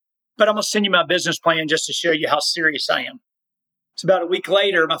 okay, but I'm going to send you my business plan just to show you how serious I am. It's about a week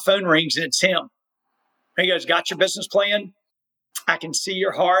later, my phone rings and it's him. He goes, got your business plan? I can see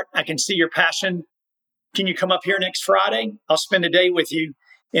your heart. I can see your passion. Can you come up here next Friday? I'll spend a day with you.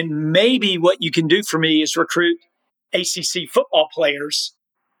 And maybe what you can do for me is recruit ACC football players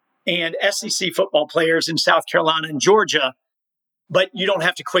and SEC football players in South Carolina and Georgia, but you don't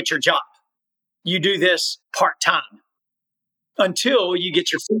have to quit your job. You do this part-time until you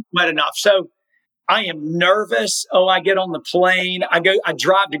get your feet wet enough. So I am nervous. Oh, I get on the plane. I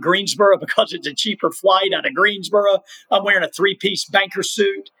drive to Greensboro because it's a cheaper flight out of Greensboro. I'm wearing a 3-piece banker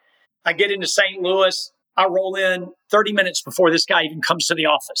suit. I get into St. Louis. I roll in 30 minutes before this guy even comes to the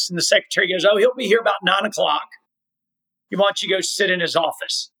office. And the secretary goes, oh, he'll be here about 9 o'clock. He wants you to go sit in his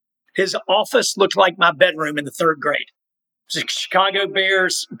office. His office looked like my bedroom in the 3rd grade. It was a Chicago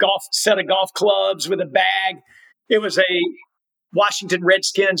Bears set of golf clubs with a bag. It was a Washington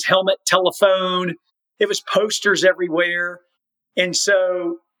Redskins helmet, telephone. It was posters everywhere. And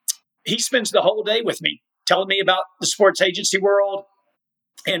so he spends the whole day with me, telling me about the sports agency world.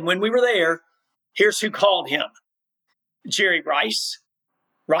 And when we were there, here's who called him: Jerry Rice,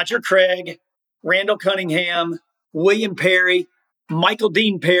 Roger Craig, Randall Cunningham, William Perry, Michael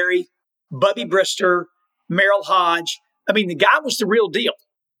Dean Perry, Bubby Brister, Merrill Hodge. I mean, the guy was the real deal.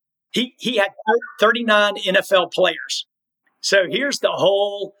 He had 39 NFL players. So here's the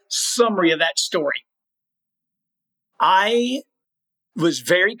whole summary of that story. I was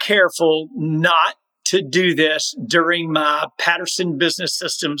very careful not to do this during my Patterson Business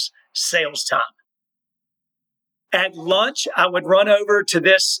Systems sales time. At lunch, I would run over to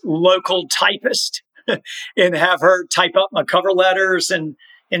this local typist and have her type up my cover letters and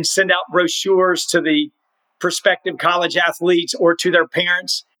send out brochures to the prospective college athletes or to their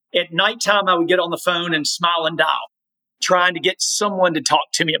parents. At nighttime, I would get on the phone and smile and dial, trying to get someone to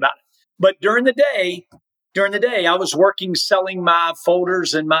talk to me about it. But during the day, I was working selling my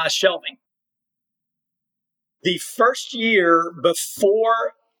folders and my shelving. The first year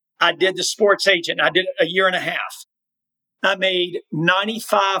before I did the sports agent, I did it a year and a half. I made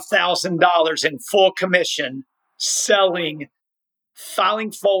 $95,000 in full commission selling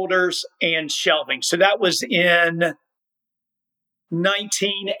filing folders and shelving. So that was in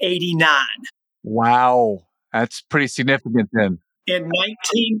 1989. Wow. That's pretty significant then. In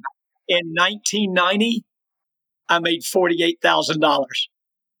 1990, I made $48,000.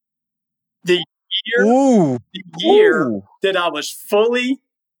 The year that I was fully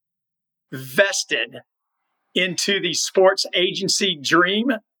vested into the sports agency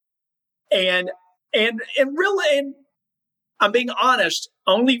dream, and really, I'm being honest,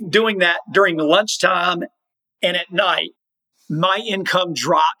 only doing that during lunchtime and at night, my income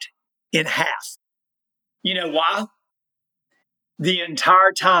dropped in half. You know why? The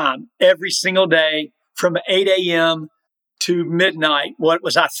entire time, every single day, from 8 a.m. to midnight, what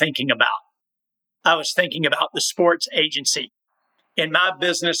was I thinking about? I was thinking about the sports agency, and my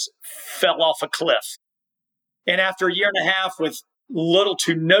business fell off a cliff. And after a year and a half with little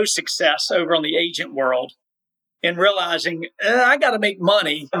to no success over on the agent world, and realizing I got to make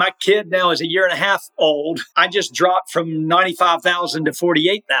money. My kid now is a year and a half old. I just dropped from 95,000 to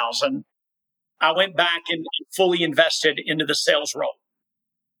 48,000. I went back and fully invested into the sales role.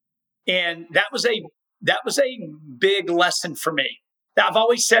 And that was a big lesson for me. I've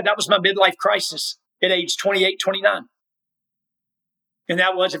always said that was my midlife crisis at age 28, 29. And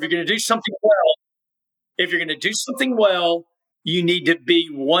that was, if you're going to do something well, you need to be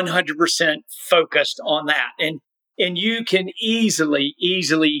 100% focused on that. And you can easily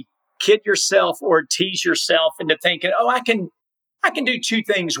kid yourself or tease yourself into thinking, oh, I can do 2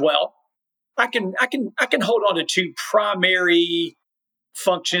 things well. I can hold on to 2 primary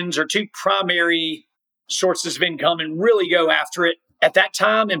functions or 2 primary sources of income and really go after it. at that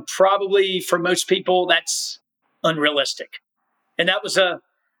time, and probably for most people, that's unrealistic. And that was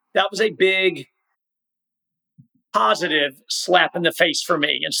a big positive slap in the face for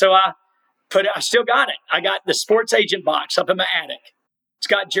me. And so I still got it. I got the sports agent box up in my attic. It's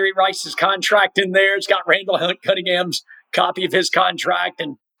got Jerry Rice's contract in there. It's got Randall Cunningham's copy of his contract,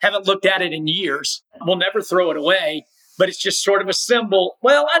 and haven't looked at it in years. We'll never throw it away, but it's just sort of a symbol.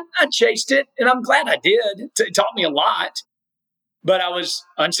 Well, I chased it, and I'm glad I did. It taught me a lot, but I was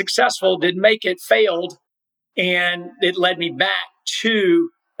unsuccessful, didn't make it, failed, and it led me back to,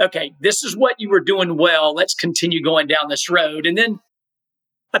 okay, this is what you were doing well. Let's continue going down this road. And then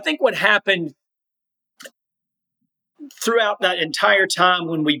I think what happened throughout that entire time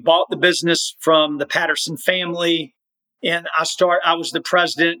when we bought the business from the Patterson family, and I was the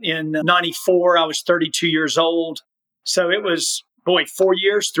president in 94. I was 32 years old. So it was,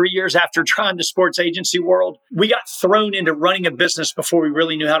 3 years after trying the sports agency world. We got thrown into running a business before we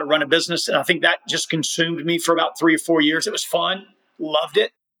really knew how to run a business. And I think that just consumed me for about 3 or 4 years. It was fun. Loved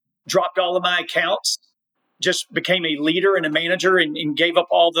it. Dropped all of my accounts. Just became a leader and a manager, and gave up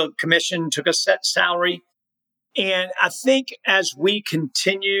all the commission, took a set salary. And I think as we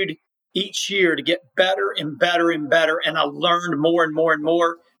continued each year to get better and better and better, and I learned more and more and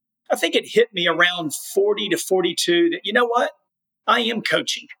more, I think it hit me around 40 to 42 that, you know what? I am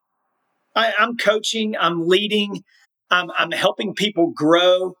coaching. I'm coaching. I'm leading. I'm helping people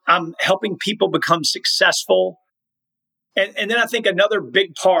grow. I'm helping people become successful. And then I think another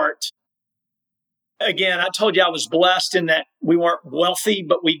big part, again, I told you I was blessed in that we weren't wealthy,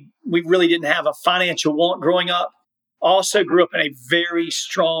 but we really didn't have a financial want growing up. Also grew up in a very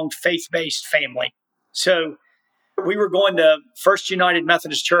strong faith-based family. So we were going to First United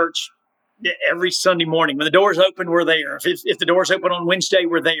Methodist Church every Sunday morning. When the doors open, we're there. If the doors open on Wednesday,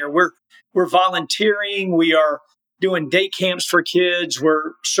 we're there. We're volunteering. We are doing day camps for kids.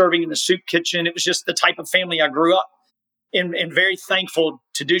 We're serving in the soup kitchen. It was just the type of family I grew up in, and very thankful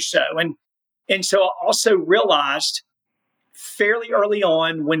to do so. And so I also realized fairly early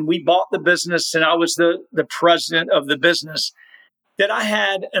on when we bought the business and I was the president of the business, that I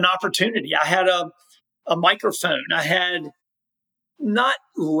had an opportunity. I had a microphone. I had not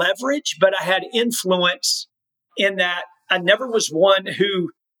leverage, but I had influence in that I never was one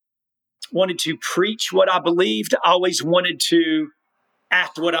who wanted to preach what I believed. I always wanted to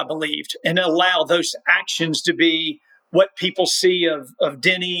act what I believed and allow those actions to be what people see of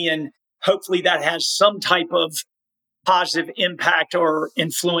Denny. And hopefully that has some type of positive impact or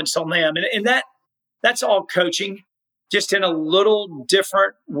influence on them. And that's all coaching, just in a little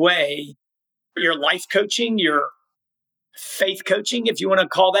different way. Your life coaching, your faith coaching, if you want to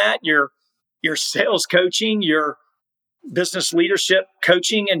call that, your sales coaching, your business leadership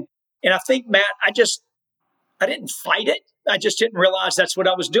coaching. And I think, Matt, I didn't fight it. I just didn't realize that's what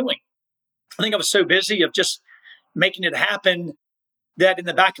I was doing. I think I was so busy of just making it happen that in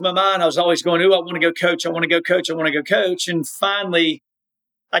the back of my mind, I was always going, "Ooh, I want to go coach. I want to go coach. I want to go coach." And finally,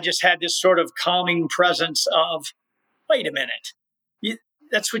 I just had this sort of calming presence of, wait a minute,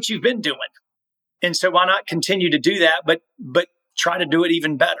 that's what you've been doing. And so why not continue to do that, but try to do it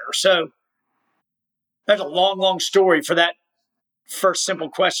even better? So that's a long, long story for that first simple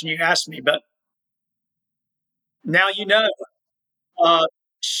question you asked me. But now you know,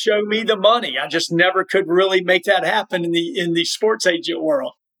 show me the money. I just never could really make that happen in the sports agent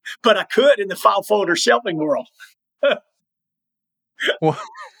world, but I could in the file folder shelving world. Well,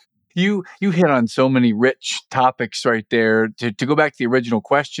 you hit on so many rich topics right there. To go back to the original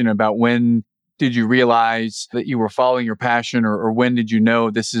question about when did you realize that you were following your passion, or when did you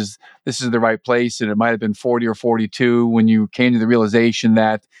know this is the right place? And it might have been 40 or 42 when you came to the realization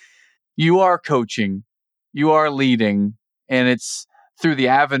that you are coaching, you are leading, and it's through the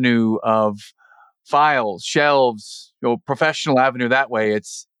avenue of files, shelves, professional avenue that way.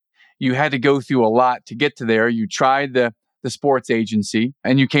 You had to go through a lot to get to there. You tried the sports agency,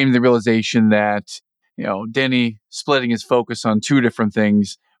 and you came to the realization that, Denny splitting his focus on two different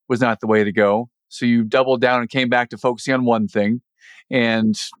things was not the way to go. So you doubled down and came back to focusing on one thing.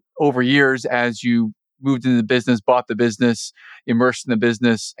 And over years, as you moved into the business, bought the business, immersed in the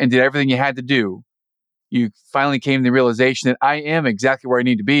business, and did everything you had to do, you finally came to the realization that I am exactly where I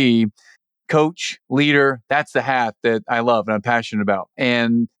need to be. Coach, leader, that's the hat that I love and I'm passionate about.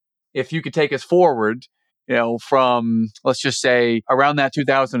 And if you could take us forward, from, let's just say, around that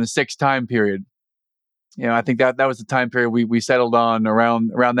 2006 time period, I think that was the time period we settled on,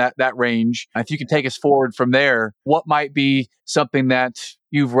 around that range. If you could take us forward from there, what might be something that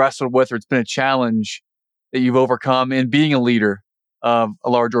you've wrestled with, or it's been a challenge that you've overcome in being a leader of a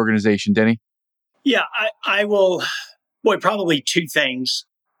large organization, Denny? Yeah, I will Boy, probably two things.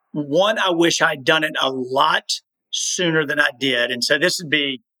 One, I wish I'd done it a lot sooner than I did. And so this would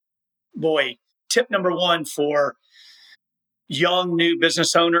be, boy, tip number one for young new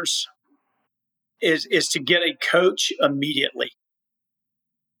business owners is to get a coach immediately.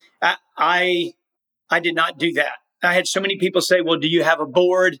 I did not do that. I had so many people say, well, do you have a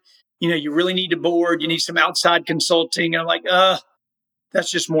board? You really need a board. You need some outside consulting. And I'm like,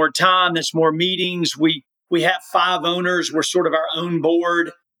 that's just more time. That's more meetings. We have 5 owners. We're sort of our own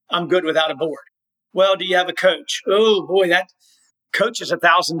board. I'm good without a board. Well, do you have a coach? Oh boy, that coach is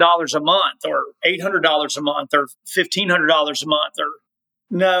 $1,000 a month or $800 a month or $1,500 a month. Or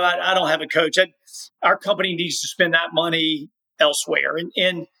no, I don't have a coach. Our company needs to spend that money elsewhere.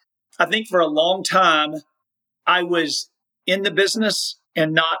 And I think for a long time, I was in the business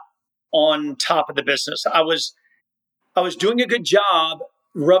and not on top of the business. I was doing a good job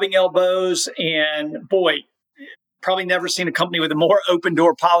rubbing elbows, and boy, probably never seen a company with a more open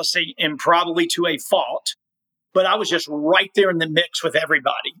door policy, and probably to a fault. But I was just right there in the mix with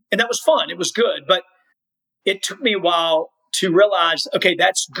everybody. And that was fun. It was good. But it took me a while to realize, okay,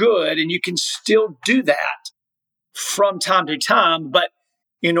 that's good. And you can still do that from time to time. But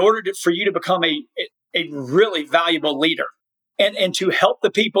in order for you to become a really valuable leader and to help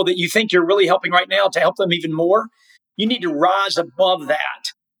the people that you think you're really helping right now, to help them even more, you need to rise above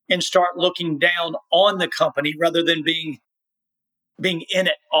that and start looking down on the company rather than being in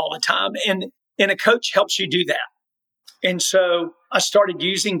it all the time. And a coach helps you do that. And so I started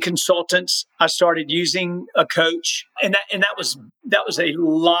using consultants. I started using a coach, and that was a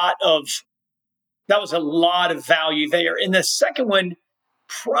lot of value there. And the second one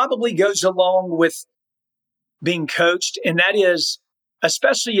probably goes along with being coached, and that is,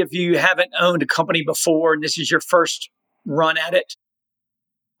 especially if you haven't owned a company before and this is your first run at it,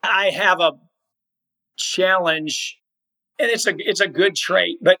 I have a challenge, and it's a good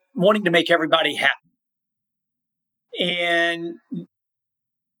trait, but wanting to make everybody happy. And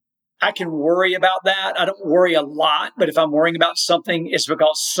I can worry about that. I don't worry a lot, but if I'm worrying about something, it's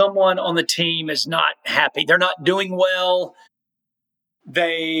because someone on the team is not happy. They're not doing well.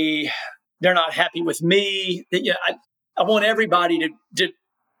 They're not happy with me. I want everybody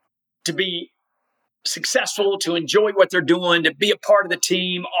to be successful, to enjoy what they're doing, to be a part of the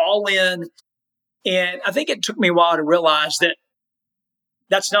team, all in. And I think it took me a while to realize that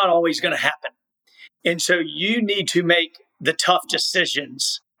that's not always going to happen. And so you need to make the tough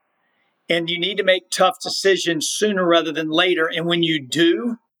decisions, and you need to make tough decisions sooner rather than later. And when you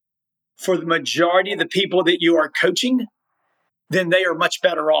do, for the majority of the people that you are coaching, then they are much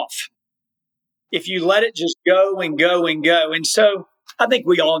better off. If you let it just go and go and go. And so I think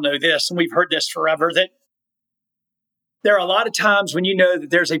we all know this, and we've heard this forever, that there are a lot of times when you know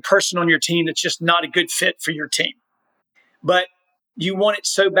that there's a person on your team that's just not a good fit for your team. But you want it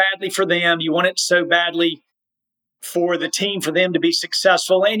so badly for them. You want it so badly for the team, for them to be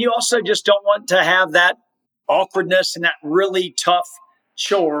successful. And you also just don't want to have that awkwardness and that really tough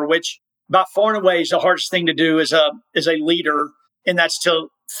chore, which by far and away is the hardest thing to do as a leader. And that's to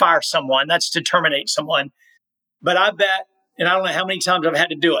fire someone. That's to terminate someone. But I bet, and I don't know how many times I've had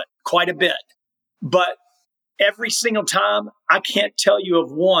to do it, quite a bit. But every single time, I can't tell you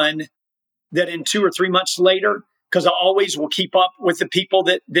of one that in 2 or 3 months later, because I always will keep up with the people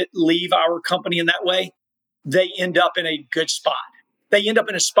that leave our company in that way, they end up in a good spot. They end up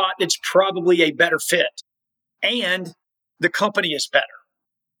in a spot that's probably a better fit. And the company is better.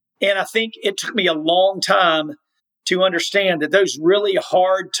 And I think it took me a long time to understand that those really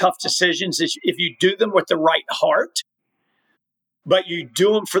hard, tough decisions, if you do them with the right heart, but you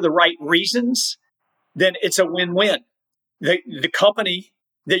do them for the right reasons, then it's a win-win. The company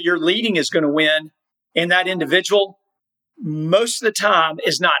that you're leading is going to win, and that individual, most of the time,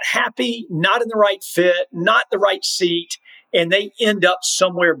 is not happy, not in the right fit, not the right seat, and they end up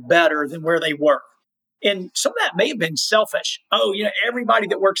somewhere better than where they were. And some of that may have been selfish. Oh, everybody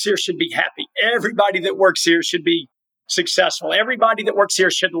that works here should be happy. Everybody that works here should be successful. Everybody that works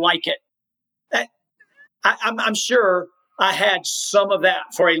here should like it. I'm sure I had some of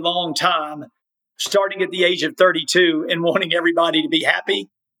that for a long time, starting at the age of 32 and wanting everybody to be happy.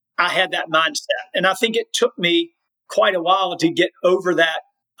 I had that mindset. And I think it took me quite a while to get over that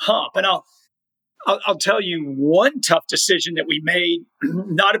hump. And I'll tell you one tough decision that we made,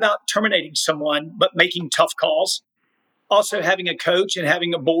 not about terminating someone, but making tough calls. Also having a coach and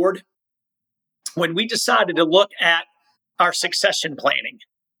having a board. When we decided to look at our succession planning,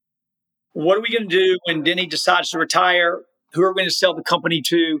 what are we going to do when Denny decides to retire? Who are we going to sell the company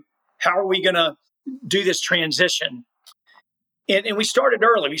to? How are we going to do this transition? And we started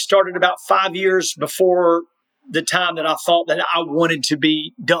early. We started about 5 years before the time that I thought that I wanted to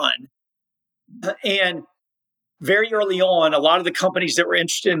be done. And very early on, a lot of the companies that were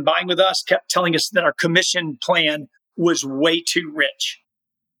interested in buying with us kept telling us that our commission plan was way too rich.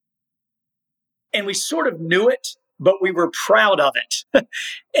 And we sort of knew it, but we were proud of it.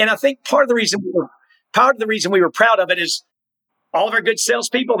 And I think part of the reason we were proud of it is all of our good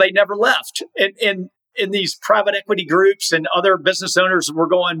salespeople, they never left. And in these private equity groups and other business owners were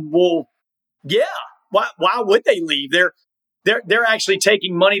going, well, yeah, why would they leave? They're actually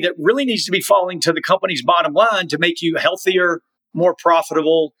taking money that really needs to be falling to the company's bottom line to make you healthier, more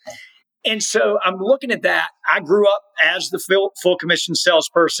profitable. And so I'm looking at that. I grew up as the full commission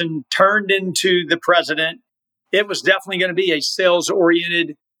salesperson, turned into the president. It was definitely going to be a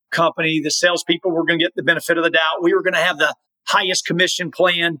sales-oriented company. The salespeople were going to get the benefit of the doubt. We were going to have the highest commission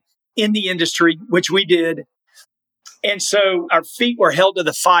plan in the industry, which we did. And so our feet were held to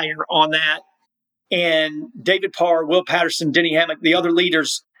the fire on that. And David Parr, Will Patterson, Denny Hammack, the other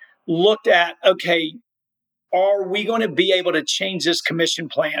leaders looked at, okay, are we going to be able to change this commission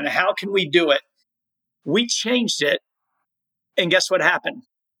plan? How can we do it? We changed it. And guess what happened?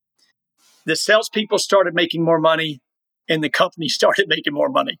 The salespeople started making more money and the company started making more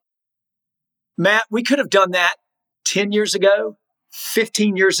money. Matt, we could have done that 10 years ago,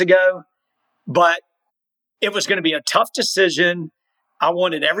 15 years ago, but it was going to be a tough decision. I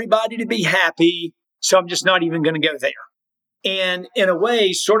wanted everybody to be happy, so I'm just not even going to go there. And in a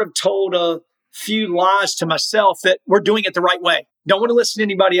way, sort of told a few lies to myself that we're doing it the right way. Don't want to listen to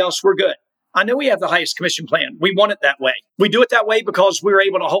anybody else. We're good. I know we have the highest commission plan. We want it that way. We do it that way because we were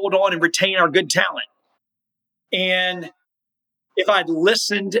able to hold on and retain our good talent. And if I'd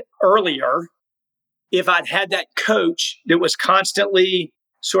listened earlier, if I'd had that coach that was constantly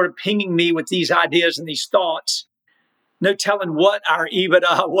sort of pinging me with these ideas and these thoughts, no telling what our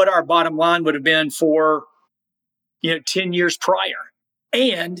EBITDA, what our bottom line would have been for 10 years prior.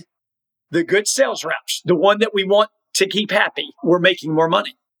 And the good sales reps, the one that we want to keep happy, were making more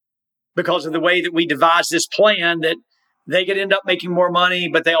money because of the way that we devised this plan that they could end up making more money,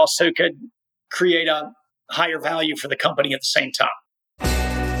 but they also could create a higher value for the company at the same time.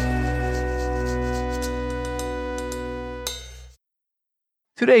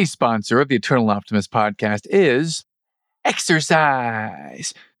 Today's sponsor of the Eternal Optimist podcast is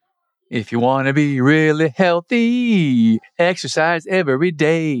exercise. If you want to be really healthy, exercise every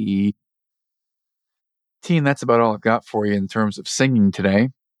day. Team, that's about all I've got for you in terms of singing today.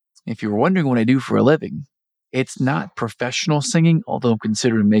 If you were wondering what I do for a living, it's not professional singing, although I'm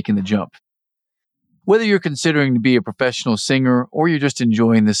considering making the jump. Whether you're considering to be a professional singer or you're just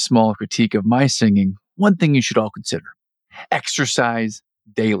enjoying this small critique of my singing, one thing you should all consider: exercise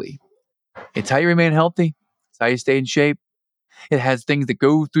daily. It's how you remain healthy. It's how you stay in shape. It has things that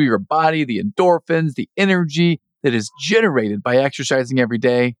go through your body, the endorphins, the energy that is generated by exercising every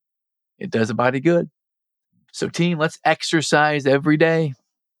day. It does a body good. So team, let's exercise every day.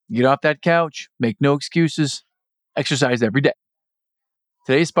 Get off that couch. Make no excuses. Exercise every day.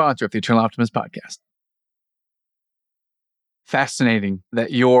 Today's sponsor of the Eternal Optimist podcast. Fascinating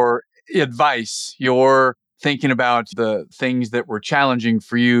that your advice, your thinking about the things that were challenging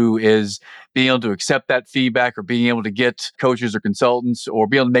for you is being able to accept that feedback or being able to get coaches or consultants or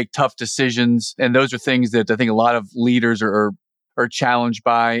be able to make tough decisions. And those are things that I think a lot of leaders are challenged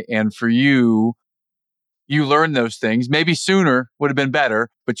by. And for you, you learned those things. Maybe sooner would have been better,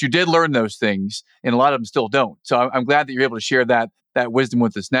 but you did learn those things, and a lot of them still don't. So I'm glad that you're able to share that wisdom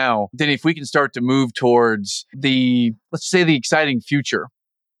with us now. Denny, if we can start to move towards let's say the exciting future,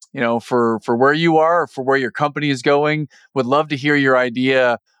 for where you are, or for where your company is going, would love to hear your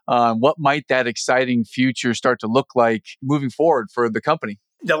idea on what might that exciting future start to look like moving forward for the company.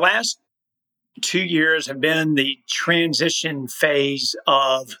 The last 2 years have been the transition phase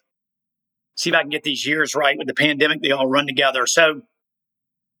of, see if I can get these years right with the pandemic, they all run together. So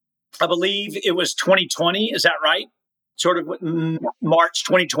I believe it was 2020, is that right? Sort of March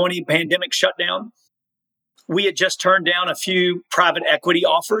 2020, pandemic shutdown. We had just turned down a few private equity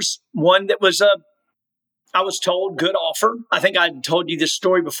offers. One that was I was told, good offer. I think I told you this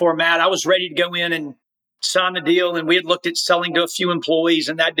story before, Matt. I was ready to go in and sign the deal, and we had looked at selling to a few employees,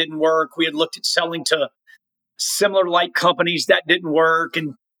 and that didn't work. We had looked at selling to similar like companies, that didn't work.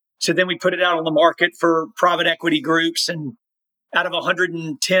 And so then we put it out on the market for private equity groups, and out of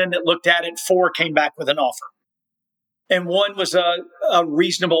 110 that looked at it, 4 came back with an offer. And one was a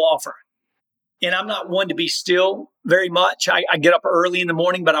reasonable offer. And I'm not one to be still very much. I get up early in the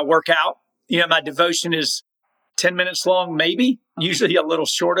morning, but I work out. My devotion is 10 minutes long, maybe, usually a little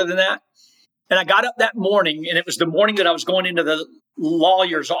shorter than that. And I got up that morning, and it was the morning that I was going into the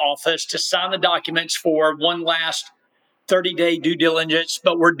lawyer's office to sign the documents for one last 30-day due diligence,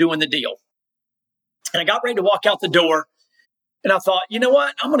 but we're doing the deal. And I got ready to walk out the door, and I thought, you know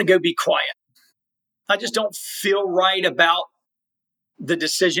what? I'm going to go be quiet. I just don't feel right about the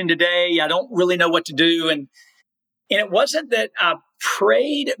decision today. I don't really know what to do. And it wasn't that I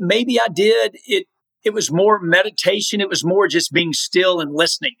prayed. Maybe I did. It was more meditation. It was more just being still and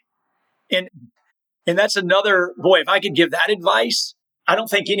listening. And that's another, boy, if I could give that advice, I don't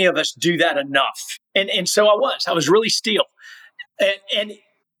think any of us do that enough. And so I was really still. And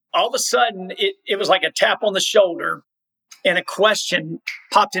all of a sudden it was like a tap on the shoulder, and a question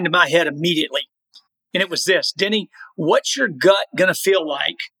popped into my head immediately. And it was this: Denny, what's your gut going to feel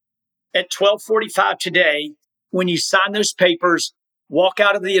like at 12:45 today when you sign those papers, walk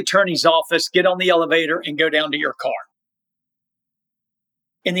out of the attorney's office, get on the elevator, and go down to your car?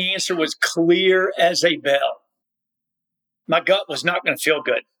 And the answer was clear as a bell. My gut was not going to feel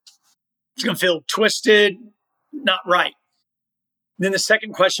good. It's going to feel twisted, not right. Then the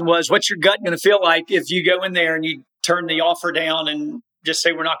second question was, what's your gut going to feel like if you go in there and you turn the offer down and just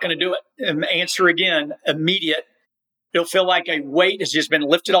say, we're not going to do it? And the answer again, immediate. It'll feel like a weight has just been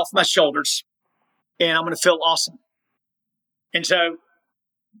lifted off my shoulders, and I'm going to feel awesome. And so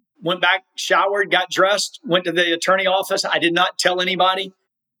went back, showered, got dressed, went to the attorney office. I did not tell anybody.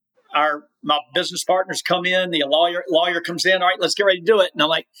 My business partners come in, the lawyer comes in. All right, let's get ready to do it. And I'm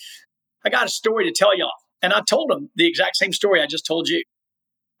like, I got a story to tell y'all. And I told them the exact same story I just told you,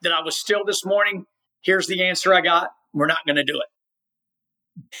 that I was still this morning. Here's the answer I got. We're not going to do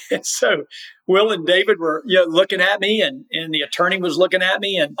it. And so Will and David were looking at me, and the attorney was looking at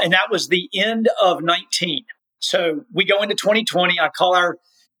me. And that was the end of 19. So we go into 2020. I call our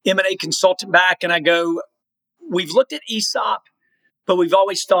M&A consultant back and I go, we've looked at ESOP, but we've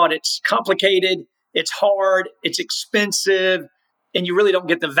always thought it's complicated, it's hard, it's expensive, and you really don't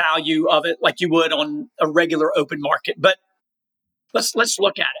get the value of it like you would on a regular open market. But let's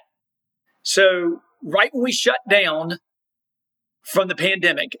look at it. So right when we shut down from the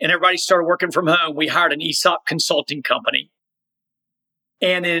pandemic and everybody started working from home, we hired an ESOP consulting company.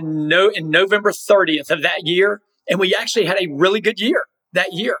 And in November 30th of that year, and we actually had a really good year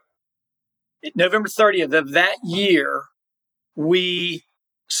that year. November 30th of that year, we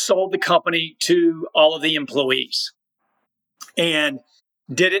sold the company to all of the employees and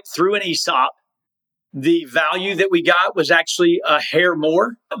did it through an ESOP. The value that we got was actually a hair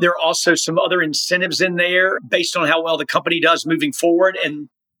more. There are also some other incentives in there based on how well the company does moving forward, and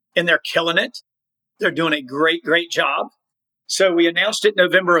they're killing it. They're doing a great, great job. So we announced it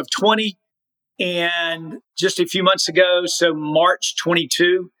November of 20, and just a few months ago, so March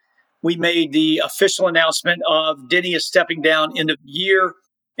 22, we made the official announcement of Denny is stepping down end of the year,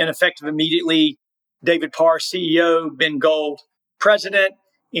 and effective immediately, David Parr, CEO, Ben Gold, president,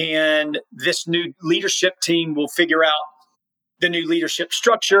 and this new leadership team will figure out the new leadership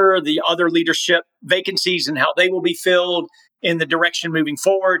structure, the other leadership vacancies and how they will be filled in the direction moving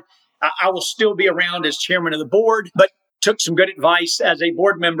forward. I will still be around as chairman of the board, but took some good advice as a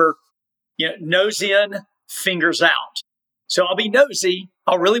board member, nose in, fingers out. So I'll be nosy.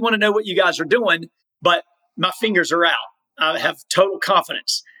 I'll really want to know what you guys are doing, but my fingers are out. I have total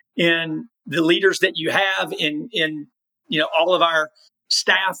confidence in the leaders that you have, in all of our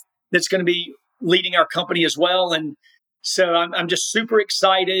staff that's going to be leading our company as well. And so I'm just super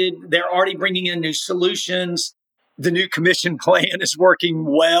excited. They're already bringing in new solutions. The new commission plan is working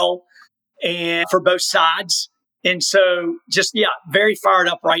well, and for both sides. And so just, very fired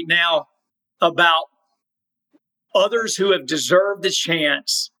up right now about others who have deserved the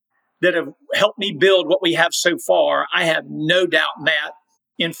chance, that have helped me build what we have so far. I have no doubt, Matt,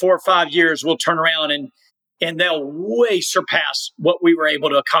 in 4 or 5 years, we'll turn around and they'll way surpass what we were able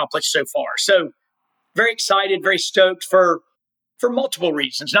to accomplish so far. So very excited, very stoked for multiple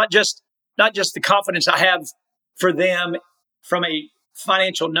reasons, not just the confidence I have for them from a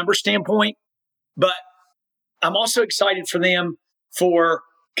financial number standpoint, but I'm also excited for them for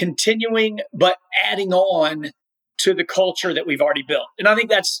continuing, but adding on to the culture that we've already built. And I think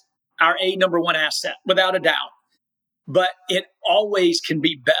that's our number one asset, without a doubt. But it always can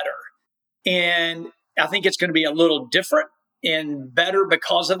be better. And I think it's going to be a little different and better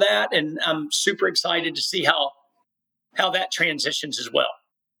because of that. And I'm super excited to see how that transitions as well.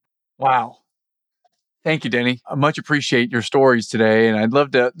 Wow. Thank you, Denny. I much appreciate your stories today. And I'd love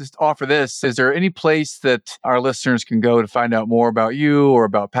to just offer this. Is there any place that our listeners can go to find out more about you or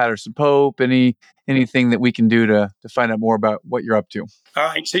about Patterson Pope? Anything that we can do to find out more about what you're up to? All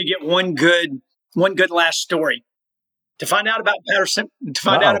right. So you get one good last story. To find out about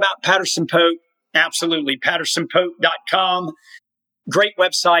Patterson Pope, absolutely, pattersonpope.com. Great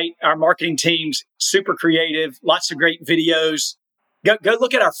website. Our marketing team's super creative, lots of great videos. Go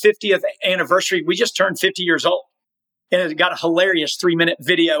look at our 50th anniversary. We just turned 50 years old, and it got a hilarious 3-minute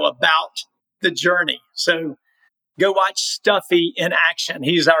video about the journey. So go watch Stuffy in action.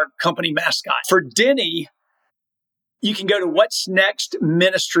 He's our company mascot. For Denny, you can go to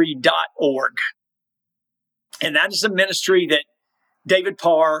what'snextministry.org. And that is a ministry that David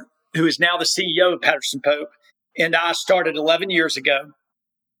Parr, who is now the CEO of Patterson Pope, and I started 11 years ago,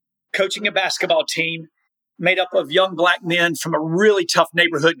 coaching a basketball team made up of young black men from a really tough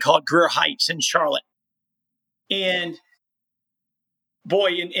neighborhood called Greer Heights in Charlotte. And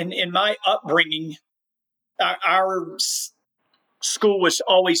boy, in my upbringing, our school was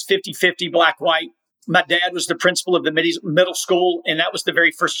always 50-50 black-white. My dad was the principal of the middle school, and that was the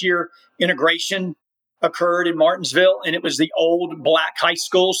very first year integration occurred in Martinsville, and it was the old black high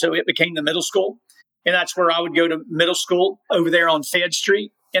school, so it became the middle school. And that's where I would go to middle school over there on Fed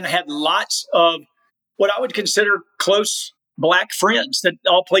Street. And I had lots of what I would consider close black friends that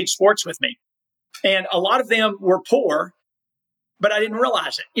all played sports with me. And a lot of them were poor, but I didn't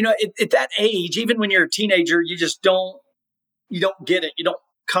realize it. You know, at that age, even when you're a teenager, you don't get it. You don't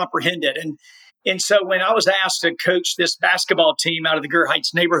comprehend it. And so when I was asked to coach this basketball team out of the Greer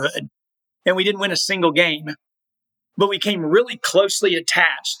Heights neighborhood, and we didn't win a single game, but we came really closely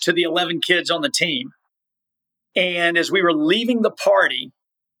attached to the 11 kids on the team. And as we were leaving the party,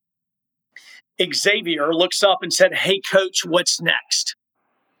 Xavier looks up and said, "Hey, coach, what's next?"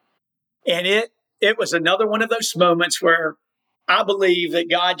 And it was another one of those moments where I believe that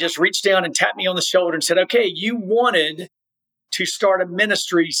God just reached down and tapped me on the shoulder and said, "Okay, you wanted to start a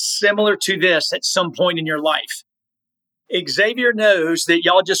ministry similar to this at some point in your life. Xavier knows that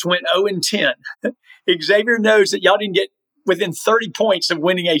y'all just went 0-10. Xavier knows that y'all didn't get within 30 points of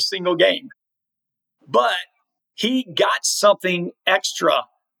winning a single game. But he got something extra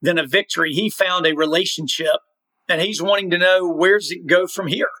than a victory. He found a relationship, and he's wanting to know, where does it go from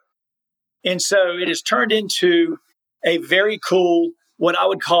here?" And so it has turned into a very cool, what I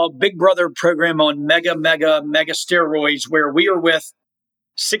would call Big Brother program on mega steroids, where we are with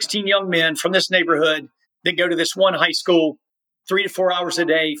 16 young men from this neighborhood that go to this one high school 3 to 4 hours a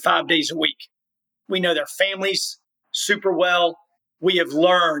day, 5 days a week. We know their families super well. We have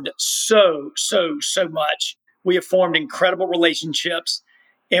learned so much. We have formed incredible relationships.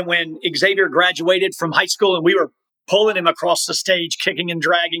 And when Xavier graduated from high school and we were pulling him across the stage, kicking and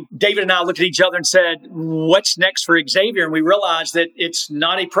dragging, David and I looked at each other and said, "What's next for Xavier?" And we realized that it's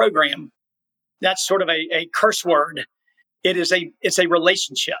not a program. That's sort of a curse word. It's a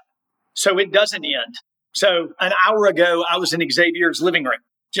relationship. So it doesn't end. So an hour ago, I was in Xavier's living room,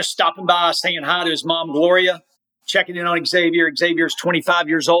 just stopping by, saying hi to his mom, Gloria, checking in on Xavier. Xavier's 25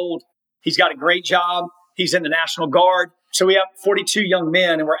 years old. He's got a great job. He's in the National Guard. So we have 42 young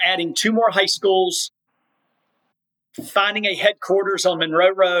men, and we're adding 2 more high schools, finding a headquarters on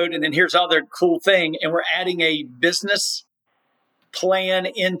Monroe Road. And then here's the other cool thing. And we're adding a business plan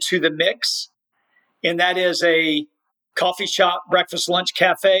into the mix. And that is a coffee shop, breakfast, lunch,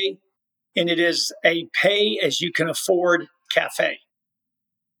 cafe. And it is a pay as you can afford cafe.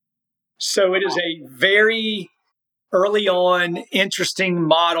 So it is a very early on, interesting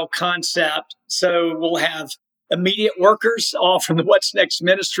model concept. So we'll have immediate workers, all from the What's Next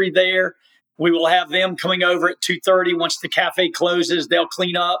ministry there. We will have them coming over at 2:30. Once the cafe closes, they'll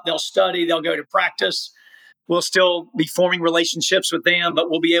clean up, they'll study, they'll go to practice. We'll still be forming relationships with them, but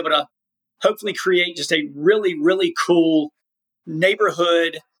we'll be able to hopefully create just a really, really cool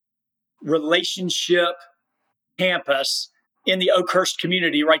neighborhood relationship campus in the Oakhurst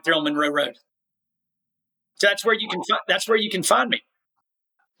community right there on Monroe Road. So that's where you can find me.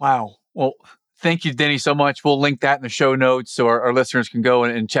 Wow. Well, thank you, Denny, so much. We'll link that in the show notes so our listeners can go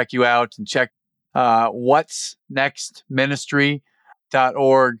and check you out and check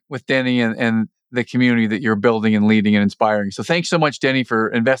what'snextministry.org with Denny and the community that you're building and leading and inspiring. So thanks so much, Denny, for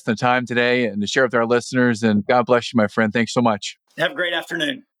investing the time today and to share with our listeners. And God bless you, my friend. Thanks so much. Have a great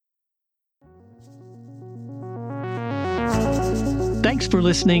afternoon. Thanks for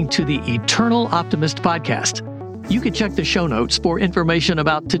listening to the Eternal Optimist Podcast. You can check the show notes for information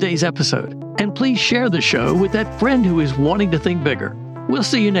about today's episode. And please share the show with that friend who is wanting to think bigger. We'll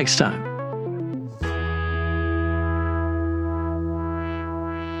see you next time.